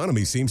the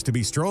economy seems to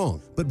be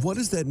strong. But what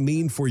does that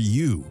mean for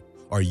you?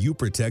 Are you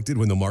protected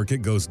when the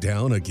market goes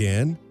down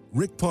again?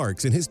 Rick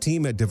Parks and his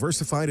team at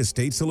Diversified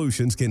Estate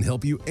Solutions can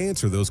help you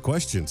answer those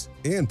questions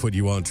and put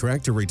you on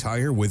track to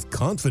retire with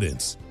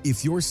confidence.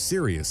 If you're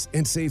serious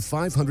and save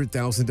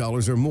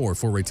 $500,000 or more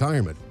for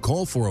retirement,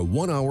 call for a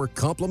 1-hour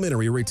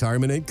complimentary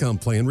retirement income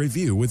plan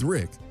review with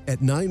Rick at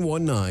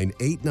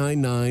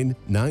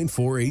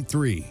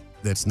 919-899-9483.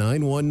 That's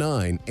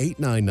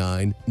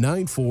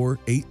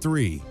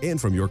 919-899-9483.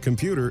 And from your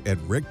computer at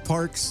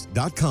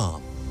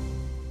rickparks.com.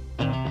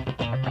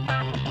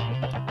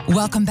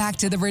 Welcome back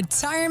to the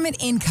Retirement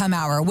Income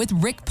Hour with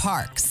Rick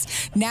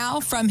Parks. Now,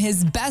 from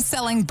his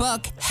best-selling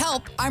book,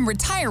 Help I'm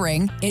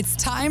Retiring, it's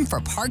time for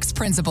Parks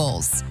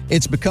Principles.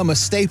 It's become a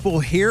staple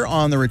here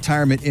on the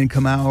Retirement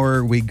Income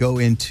Hour. We go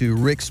into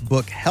Rick's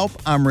book, Help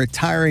I'm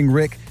Retiring.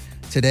 Rick,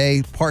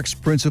 today, Parks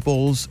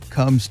Principles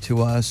comes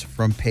to us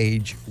from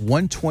page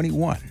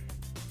 121.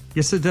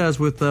 Yes, it does.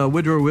 With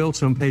Woodrow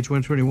Wilson, page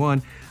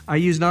 121. I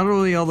use not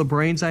only all the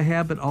brains I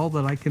have, but all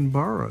that I can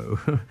borrow.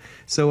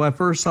 So I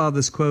first saw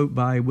this quote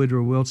by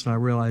Woodrow Wilson. I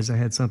realized I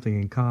had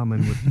something in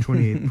common with the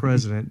 28th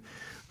president.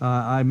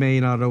 I may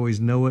not always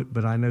know it,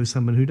 but I know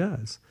someone who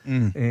does.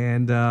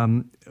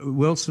 And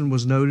Wilson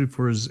was noted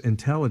for his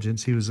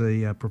intelligence. He was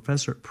a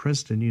professor at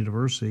Princeton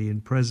University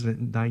and president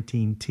in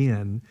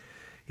 1910.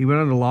 He went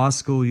on to law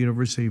school,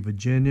 University of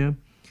Virginia.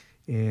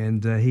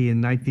 And he,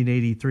 in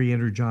 1983,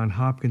 entered Johns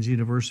Hopkins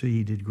University.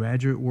 He did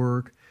graduate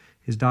work.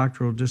 His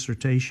doctoral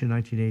dissertation,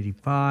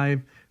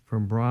 1985,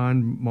 from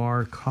Bryn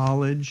Mawr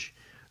College.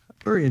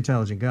 Very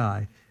intelligent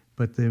guy.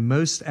 But the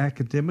most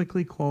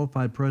academically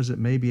qualified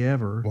president maybe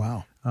ever.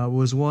 Wow.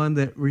 Was one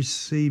that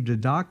received a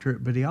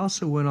doctorate, but he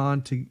also went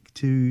on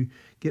to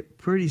get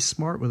pretty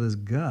smart with his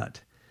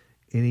gut.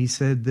 And he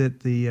said that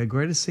the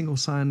greatest single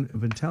sign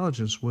of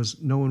intelligence was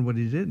knowing what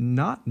he did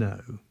not know.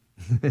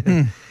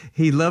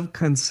 He loved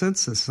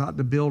consensus, not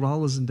to build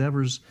all his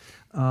endeavors,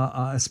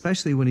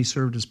 especially when he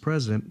served as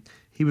president.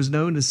 He was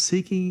known as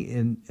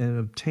seeking and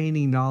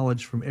obtaining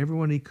knowledge from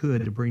everyone he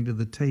could to bring to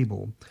the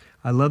table.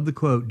 I love the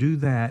quote, "Do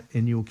that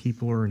and you'll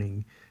keep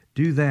learning."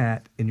 do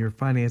that, and your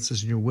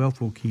finances and your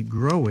wealth will keep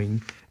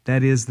growing.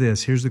 That is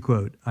this. Here's the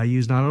quote. I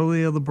use not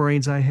only all the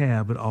brains I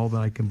have, but all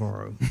that I can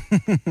borrow.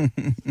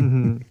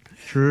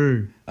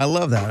 True. I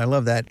love that. I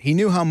love that. He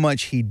knew how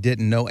much he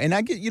didn't know. And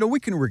I get, we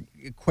can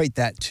equate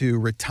that to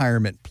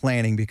retirement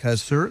planning,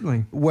 because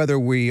certainly whether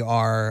we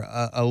are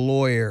a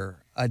lawyer,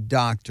 a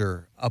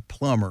doctor, a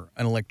plumber,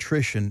 an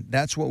electrician,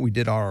 that's what we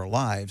did all our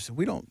lives.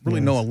 We don't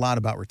really know a lot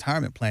about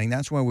retirement planning.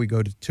 That's why we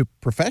go to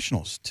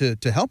professionals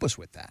to help us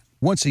with that.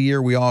 Once a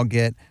year, we all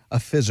get a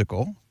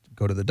physical,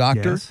 go to the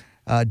doctor. Yes.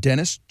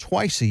 Dentist,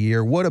 twice a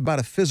year. What about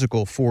a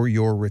physical for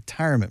your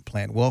retirement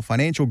plan? Well,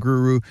 financial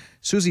guru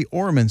Susie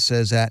Orman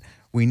says that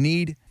we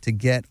need to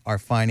get our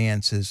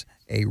finances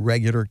a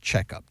regular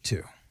checkup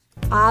too.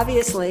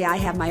 Obviously, I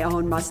have my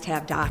own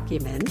must-have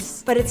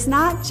documents, but it's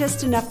not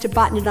just enough to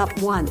button it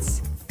up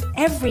once.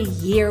 Every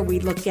year we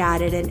look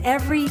at it, and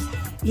every,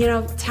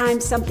 time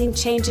something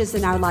changes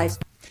in our lives.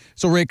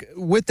 So, Rick,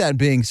 with that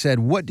being said,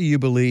 what do you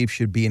believe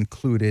should be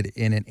included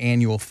in an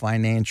annual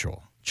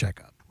financial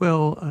checkup?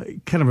 Well,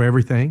 kind of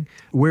everything.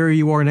 Where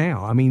you are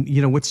now. I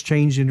mean, what's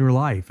changed in your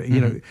life.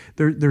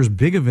 There's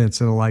big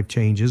events in a life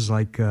changes,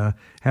 like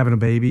having a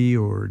baby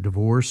or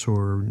divorce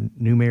or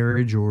new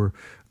marriage or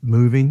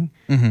moving.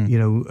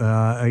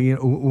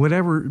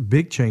 Whatever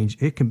big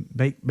change, it can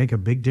make a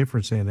big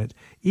difference in it.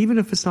 Even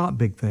if it's not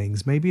big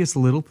things, maybe it's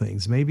little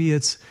things. Maybe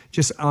it's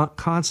just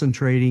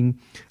concentrating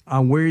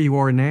on where you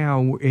are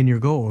now in your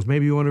goals.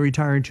 Maybe you want to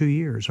retire in 2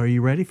 years. Are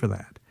you ready for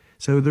that?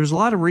 So there's a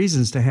lot of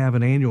reasons to have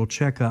an annual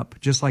checkup,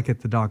 just like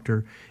at the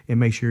doctor, and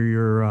make sure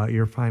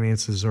your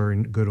finances are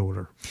in good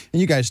order. And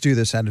you guys do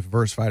this at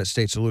Diversified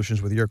Estate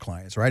Solutions with your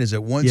clients, right? Is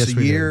it once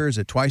a year? Is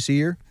it twice a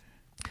year?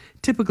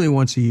 Typically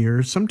once a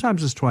year.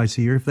 Sometimes it's twice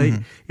a year.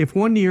 If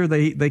 1 year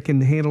they can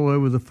handle it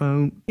over the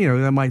phone,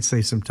 that might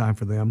save some time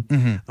for them.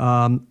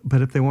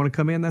 But if they want to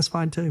come in, that's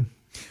fine too.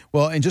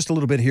 Well, in just a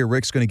little bit here,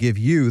 Rick's going to give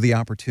you the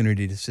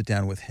opportunity to sit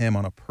down with him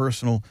on a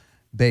personal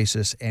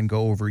basis and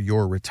go over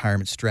your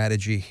retirement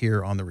strategy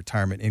here on the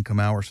Retirement Income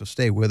Hour. So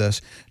stay with us.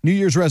 New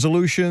Year's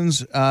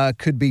resolutions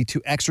could be to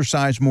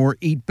exercise more,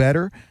 eat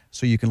better,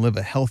 so you can live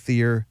a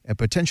healthier and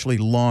potentially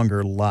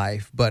longer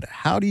life. But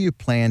how do you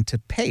plan to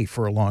pay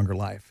for a longer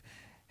life?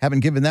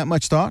 Haven't given that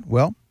much thought?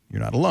 Well, you're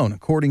not alone.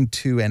 According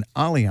to an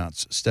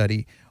Allianz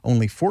study,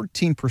 only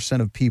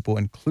 14% of people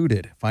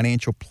included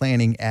financial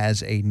planning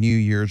as a New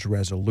Year's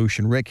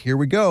resolution. Rick, here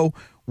we go.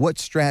 What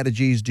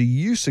strategies do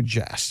you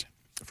suggest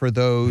for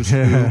those who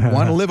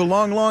want to live a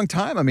long, long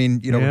time? I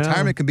mean,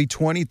 retirement can be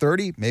 20,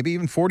 30, maybe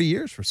even 40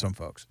 years for some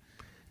folks.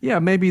 Yeah,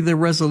 maybe the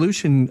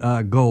resolution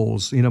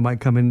goals, might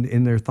come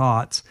in their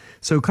thoughts.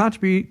 So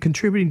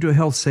contributing to a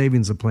health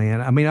savings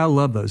plan. I mean, I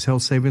love those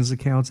health savings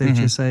accounts,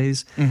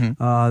 HSAs.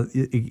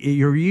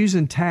 You're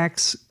using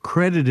tax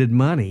credited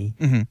money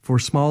for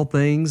small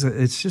things.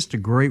 It's just a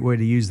great way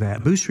to use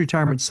that. Boost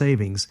retirement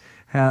savings.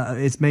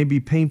 It may be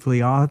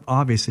painfully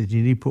obvious that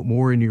you need to put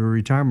more in your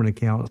retirement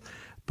account.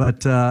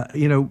 But,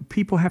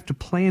 people have to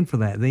plan for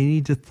that. They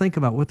need to think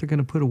about what they're going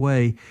to put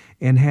away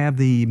and have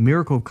the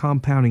miracle of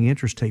compounding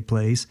interest take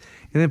place.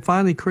 And then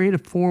finally, create a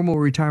formal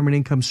retirement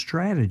income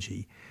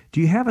strategy.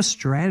 Do you have a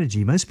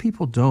strategy? Most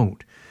people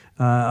don't.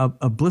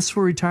 A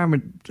blissful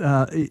retirement,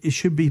 it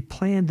should be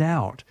planned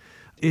out.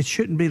 It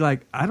shouldn't be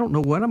like, I don't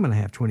know what I'm going to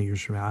have 20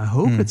 years from now. I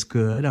hope it's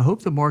good. I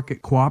hope the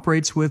market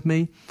cooperates with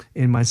me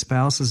in my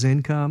spouse's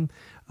income.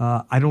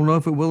 I don't know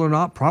if it will or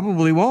not.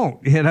 Probably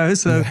won't,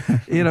 So,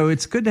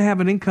 it's good to have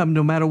an income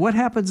no matter what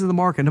happens in the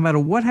market. No matter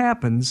what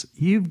happens,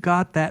 you've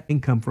got that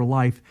income for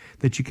life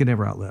that you can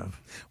never outlive.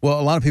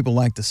 Well, a lot of people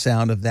like the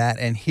sound of that.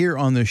 And here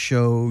on the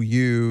show,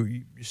 you're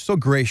so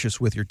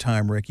gracious with your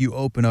time, Rick. You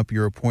open up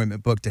your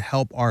appointment book to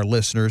help our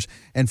listeners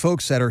and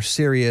folks that are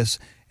serious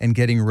and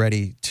getting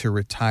ready to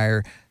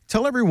retire.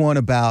 Tell everyone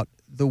about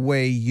the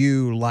way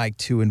you like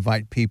to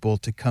invite people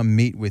to come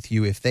meet with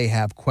you if they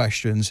have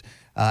questions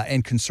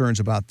and concerns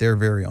about their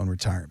very own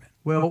retirement.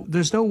 Well,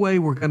 there's no way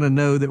we're going to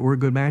know that we're a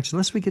good match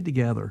unless we get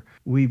together.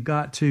 We've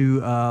got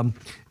to,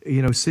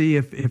 see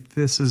if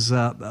this is,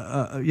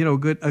 a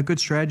good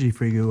strategy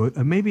for you.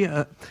 Maybe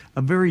a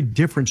very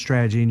different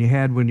strategy than you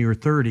had when you were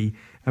 30.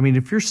 I mean,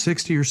 if you're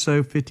 60 or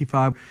so,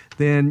 55,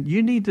 then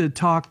you need to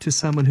talk to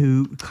someone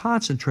who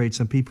concentrates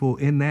on people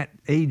in that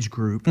age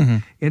group.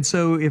 And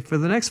so if for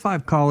the next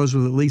 5 callers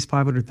with at least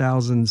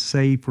 $500,000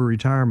 saved for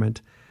retirement,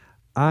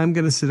 I'm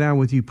going to sit down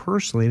with you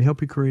personally and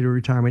help you create a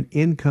retirement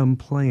income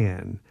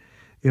plan.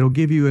 It'll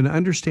give you an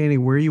understanding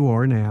of where you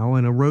are now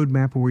and a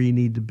roadmap of where you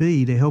need to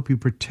be to help you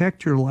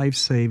protect your life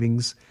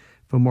savings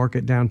from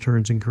market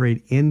downturns and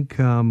create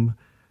income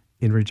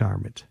in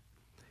retirement.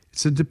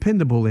 It's a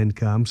dependable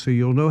income, so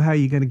you'll know how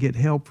you're going to get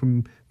help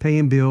from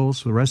paying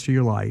bills for the rest of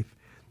your life.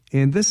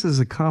 And this is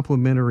a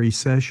complimentary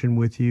session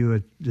with you,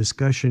 a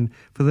discussion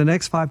for the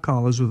next 5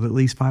 callers with at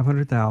least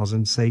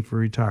 $500,000 saved for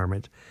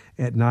retirement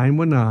at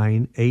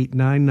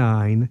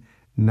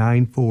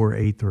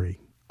 919-899-9483.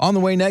 On the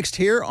way next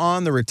here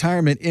on the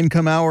Retirement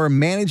Income Hour,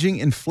 managing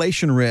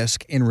inflation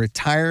risk in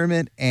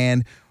retirement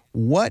and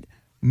what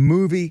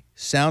movie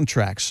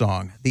soundtrack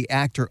song. The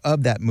actor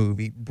of that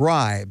movie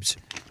bribes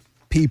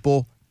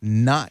people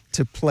not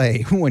to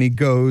play when he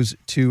goes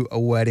to a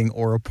wedding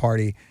or a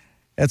party.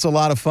 That's a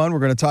lot of fun. We're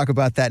going to talk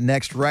about that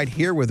next right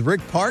here with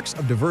Rick Parks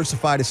of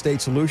Diversified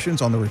Estate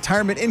Solutions on the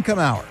Retirement Income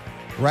Hour,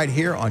 right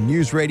here on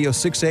News Radio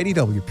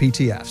 680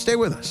 WPTF. Stay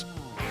with us.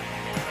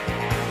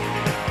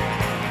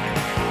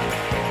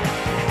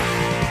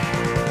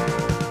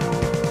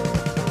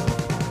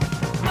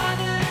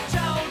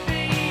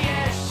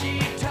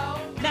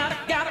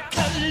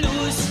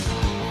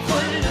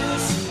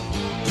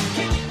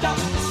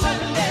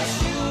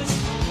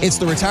 It's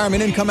the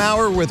Retirement Income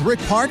Hour with Rick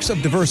Parks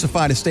of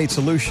Diversified Estate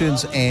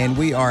Solutions, and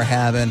we are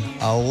having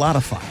a lot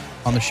of fun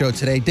on the show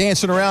today,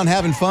 dancing around,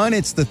 having fun.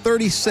 It's the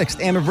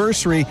 36th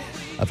anniversary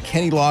of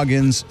Kenny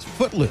Loggins'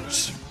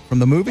 Footloose from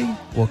the movie.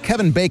 Well,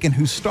 Kevin Bacon,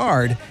 who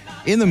starred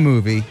in the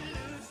movie,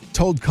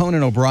 told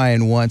Conan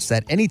O'Brien once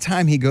that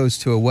anytime he goes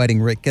to a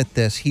wedding, Rick, get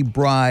this, he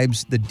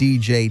bribes the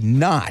DJ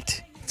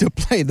not to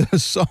play the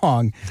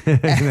song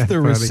at the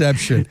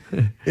reception.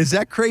 Is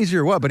that crazy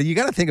or what? But you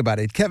got to think about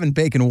it. Kevin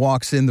Bacon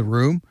walks in the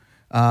room,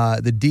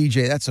 the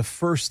DJ, that's the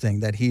first thing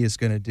that he is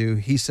going to do.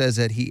 He says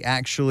that he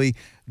actually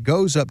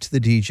goes up to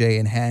the DJ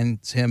and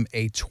hands him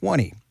a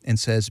 20 and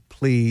says,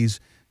 please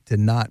do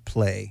not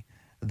play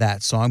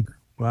that song.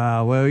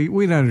 Wow. Well,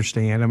 we don't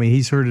understand. I mean,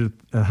 he's heard it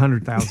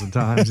 100,000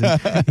 times.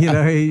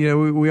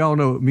 And, we all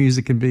know what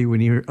music can be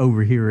when you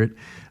overhear it.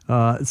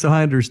 So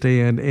I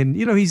understand. And,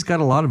 he's got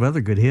a lot of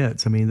other good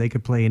hits. I mean, they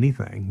could play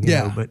anything, you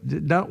know,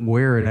 but don't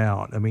wear it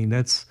out. I mean,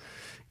 that's,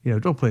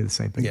 don't play the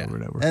same thing over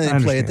and over. And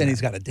then play it, then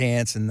he's got to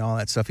dance and all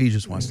that stuff. He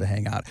just wants to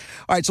hang out.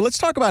 All right, so let's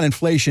talk about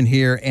inflation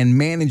here and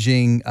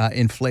managing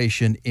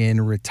inflation in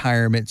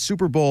retirement.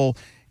 Super Bowl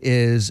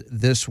is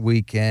this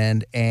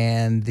weekend,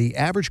 and the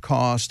average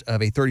cost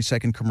of a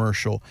 30-second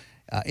commercial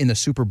in the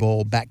Super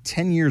Bowl back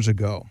 10 years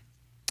ago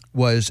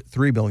was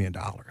 $3 billion.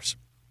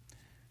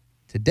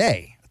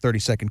 Today,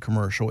 30-second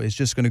commercial is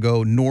just going to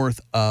go north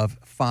of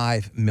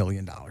 $5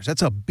 million.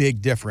 That's a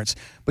big difference.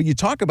 But you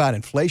talk about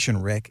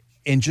inflation, Rick,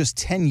 in just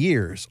 10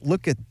 years,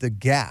 look at the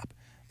gap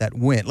that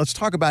went. Let's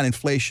talk about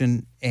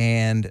inflation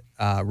and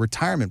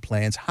retirement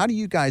plans. How do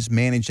you guys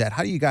manage that?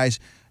 How do you guys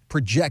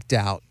project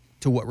out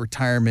to what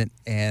retirement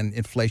and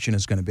inflation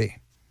is going to be?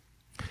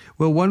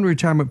 Well, one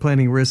retirement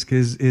planning risk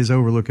is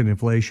overlooking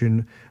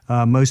inflation.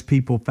 Most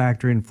people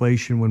factor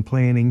inflation when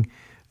planning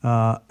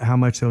how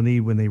much they'll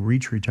need when they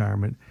reach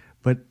retirement.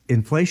 But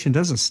inflation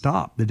doesn't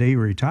stop the day you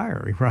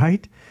retire,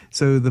 right?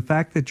 So the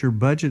fact that your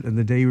budget and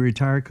the day you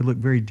retire could look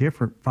very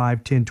different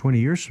 5, 10, 20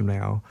 years from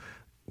now.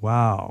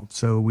 Wow.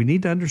 So we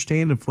need to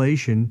understand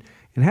inflation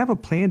and have a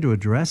plan to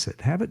address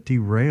it. Have it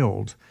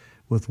derailed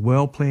with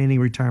well-planning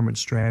retirement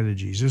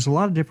strategies. There's a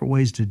lot of different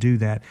ways to do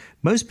that.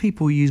 Most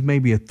people use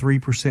maybe a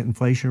 3%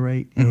 inflation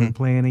rate in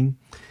planning.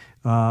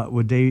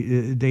 With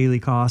daily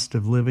cost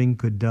of living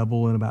could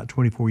double in about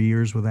 24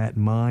 years with that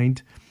in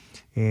mind.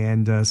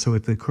 And so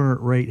at the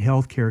current rate,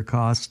 healthcare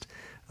cost,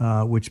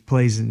 which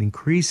plays an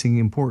increasing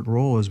important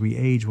role as we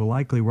age, will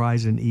likely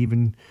rise in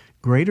even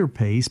greater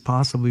pace,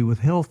 possibly with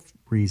health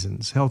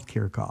reasons,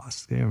 healthcare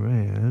costs. Yeah,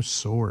 man, that's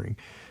soaring,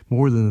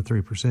 more than the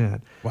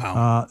 3%.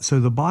 Wow. So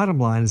the bottom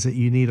line is that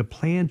you need a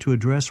plan to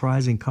address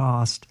rising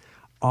costs,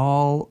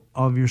 all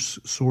of your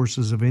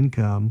sources of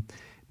income.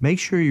 Make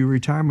sure your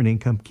retirement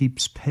income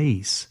keeps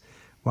pace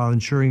while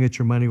ensuring that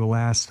your money will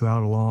last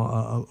throughout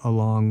a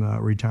long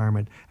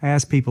retirement. I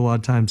ask people a lot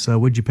of times,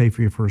 what'd you pay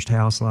for your first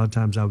house? A lot of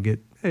times I'll get,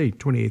 hey,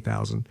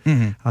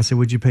 $28,000. I say,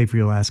 what'd you pay for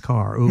your last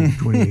car? Oh,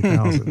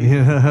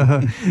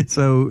 $28,000.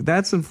 So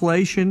that's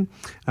inflation.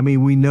 I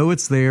mean, we know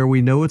it's there.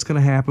 We know it's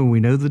going to happen. We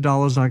know the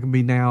dollar's not going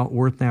to be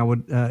worth now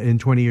in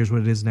 20 years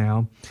what it is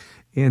now.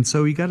 And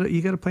so you got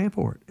to plan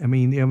for it. I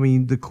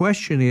mean, the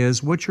question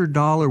is, what's your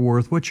dollar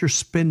worth? What's your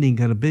spending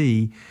going to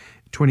be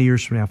 20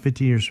 years from now,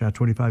 15 years from now,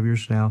 25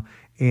 years from now?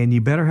 And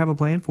you better have a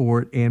plan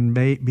for it and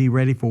be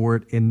ready for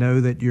it and know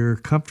that you're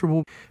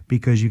comfortable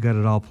because you got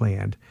it all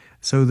planned.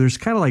 So there's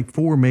kind of like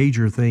 4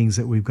 major things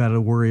that we've got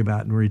to worry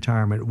about in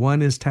retirement.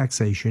 One is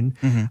taxation.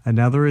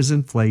 Another is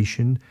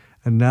inflation.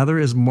 Another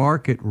is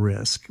market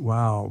risk.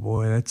 Wow,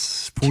 boy,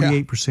 that's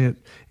 48%.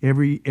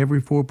 Every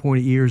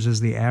 4.8 years is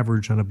the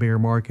average on a bear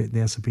market in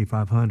the S&P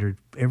 500.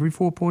 Every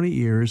 4.8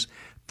 years,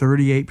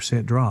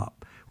 38%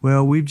 drop.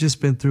 Well, we've just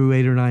been through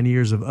 8 or 9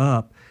 years of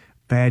up.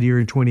 Bad year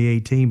in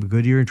 2018, but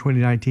good year in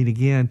 2019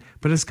 again.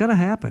 But it's going to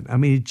happen. I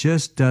mean, it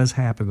just does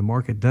happen. The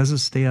market doesn't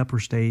stay up or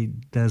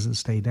doesn't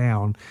stay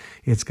down.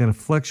 It's going to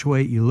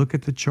fluctuate. You look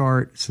at the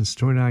chart since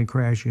 29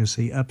 crash, you're going to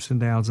see ups and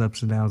downs,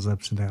 ups and downs,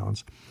 ups and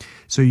downs.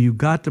 So you've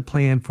got to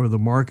plan for the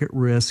market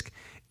risk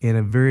in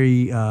a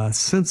very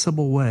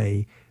sensible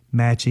way,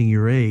 matching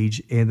your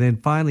age. And then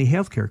finally,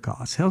 healthcare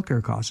costs.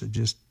 Healthcare costs are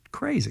just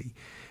crazy.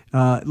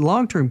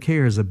 Long-term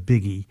care is a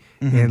biggie,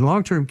 and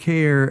long-term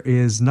care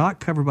is not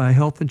covered by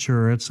health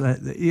insurance.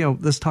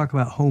 Let's talk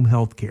about home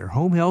health care.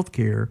 Home health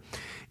care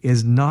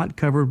is not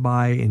covered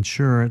by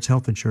insurance.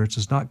 Health insurance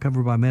is not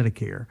covered by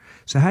Medicare.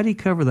 So how do you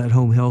cover that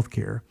home health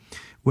care?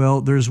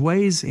 Well, there's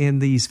ways in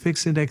these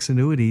fixed index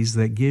annuities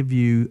that give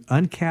you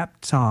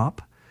uncapped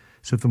top.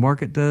 So if the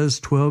market does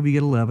 12, you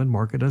get 11.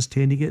 Market does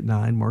 10, you get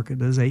 9. Market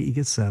does 8, you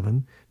get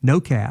 7. No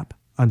cap.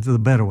 Under the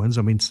better ones,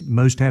 I mean,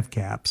 most have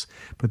caps,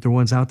 but the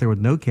ones out there with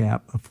no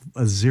cap,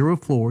 a zero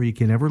floor, you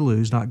can never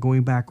lose, not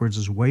going backwards,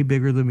 is way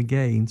bigger than the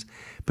gains,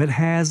 but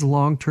has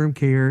long-term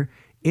care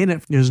in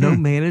it. There's no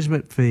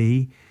management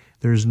fee.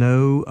 There's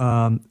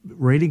no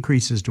rate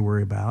increases to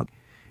worry about.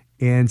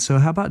 And so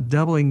how about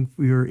doubling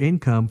your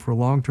income for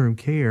long-term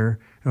care,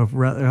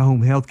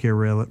 home health care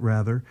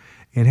rather,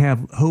 and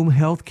have home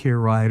health care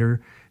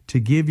rider to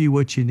give you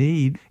what you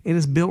need, and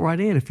it's built right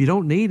in. If you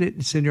don't need it,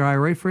 it's in your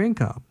IRA for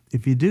income.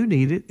 If you do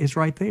need it, it's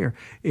right there.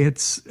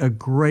 It's a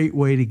great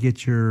way to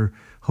get your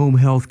home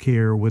health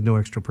care with no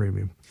extra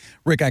premium.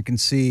 Rick, I can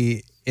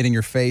see it in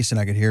your face and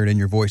I can hear it in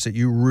your voice that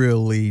you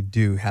really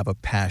do have a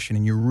passion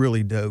and you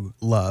really do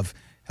love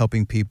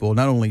helping people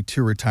not only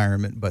to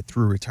retirement but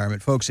through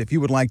retirement. Folks, if you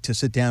would like to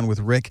sit down with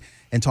Rick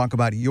and talk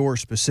about your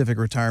specific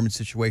retirement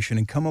situation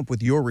and come up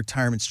with your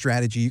retirement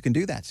strategy, you can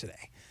do that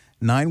today.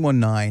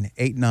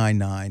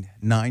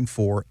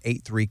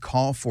 919-899-9483.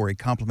 Call for a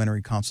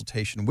complimentary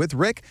consultation with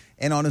Rick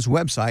and on his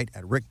website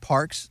at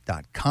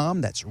rickparkes.com.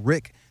 That's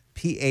Rick,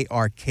 P-A-R-K-E-S.com.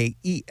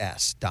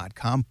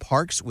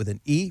 Parks with an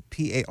E,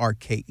 P-A-R-K-E-S.com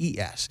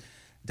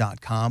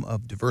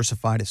of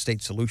Diversified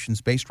Estate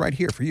Solutions based right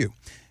here for you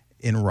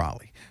in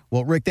Raleigh.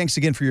 Well, Rick, thanks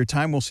again for your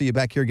time. We'll see you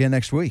back here again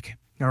next week.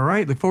 All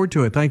right. Look forward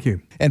to it. Thank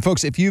you. And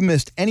folks, if you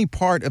missed any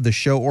part of the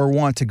show or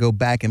want to go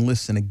back and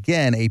listen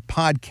again, a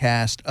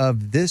podcast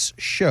of this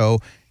show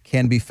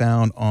can be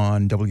found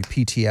on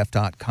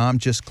WPTF.com.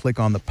 Just click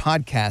on the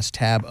podcast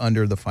tab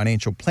under the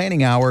Financial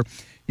Planning Hour.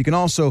 You can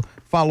also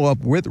follow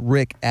up with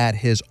Rick at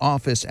his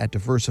office at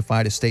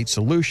Diversified Estate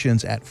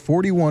Solutions at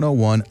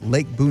 4101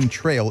 Lake Boone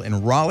Trail in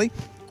Raleigh.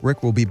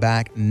 Rick will be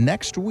back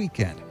next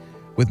weekend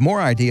with more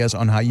ideas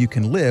on how you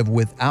can live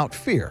without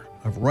fear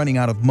of running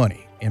out of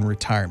money in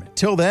retirement.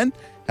 Till then,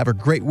 have a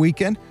great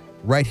weekend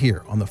right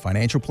here on the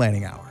Financial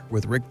Planning Hour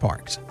with Rick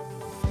Parkes.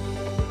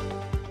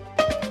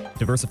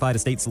 Diversified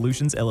Estate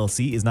Solutions,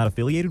 LLC is not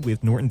affiliated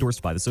with nor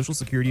endorsed by the Social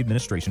Security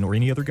Administration or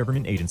any other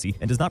government agency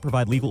and does not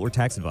provide legal or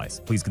tax advice.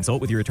 Please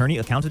consult with your attorney,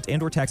 accountant,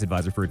 and or tax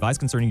advisor for advice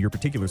concerning your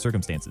particular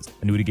circumstances.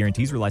 Annuity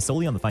guarantees rely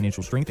solely on the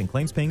financial strength and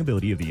claims-paying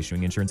ability of the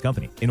issuing insurance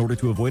company. In order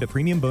to avoid a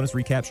premium bonus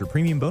recapture,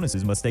 premium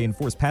bonuses must stay in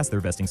force past their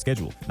vesting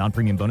schedule.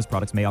 Non-premium bonus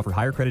products may offer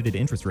higher credited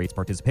interest rates,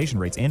 participation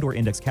rates, and or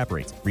index cap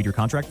rates. Read your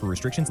contract for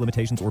restrictions,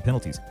 limitations, or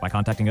penalties. By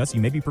contacting us,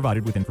 you may be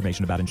provided with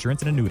information about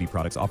insurance and annuity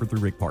products offered through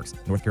Rick Parkes.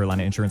 North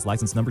Carolina Insurance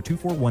License Number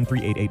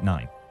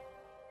 2413889.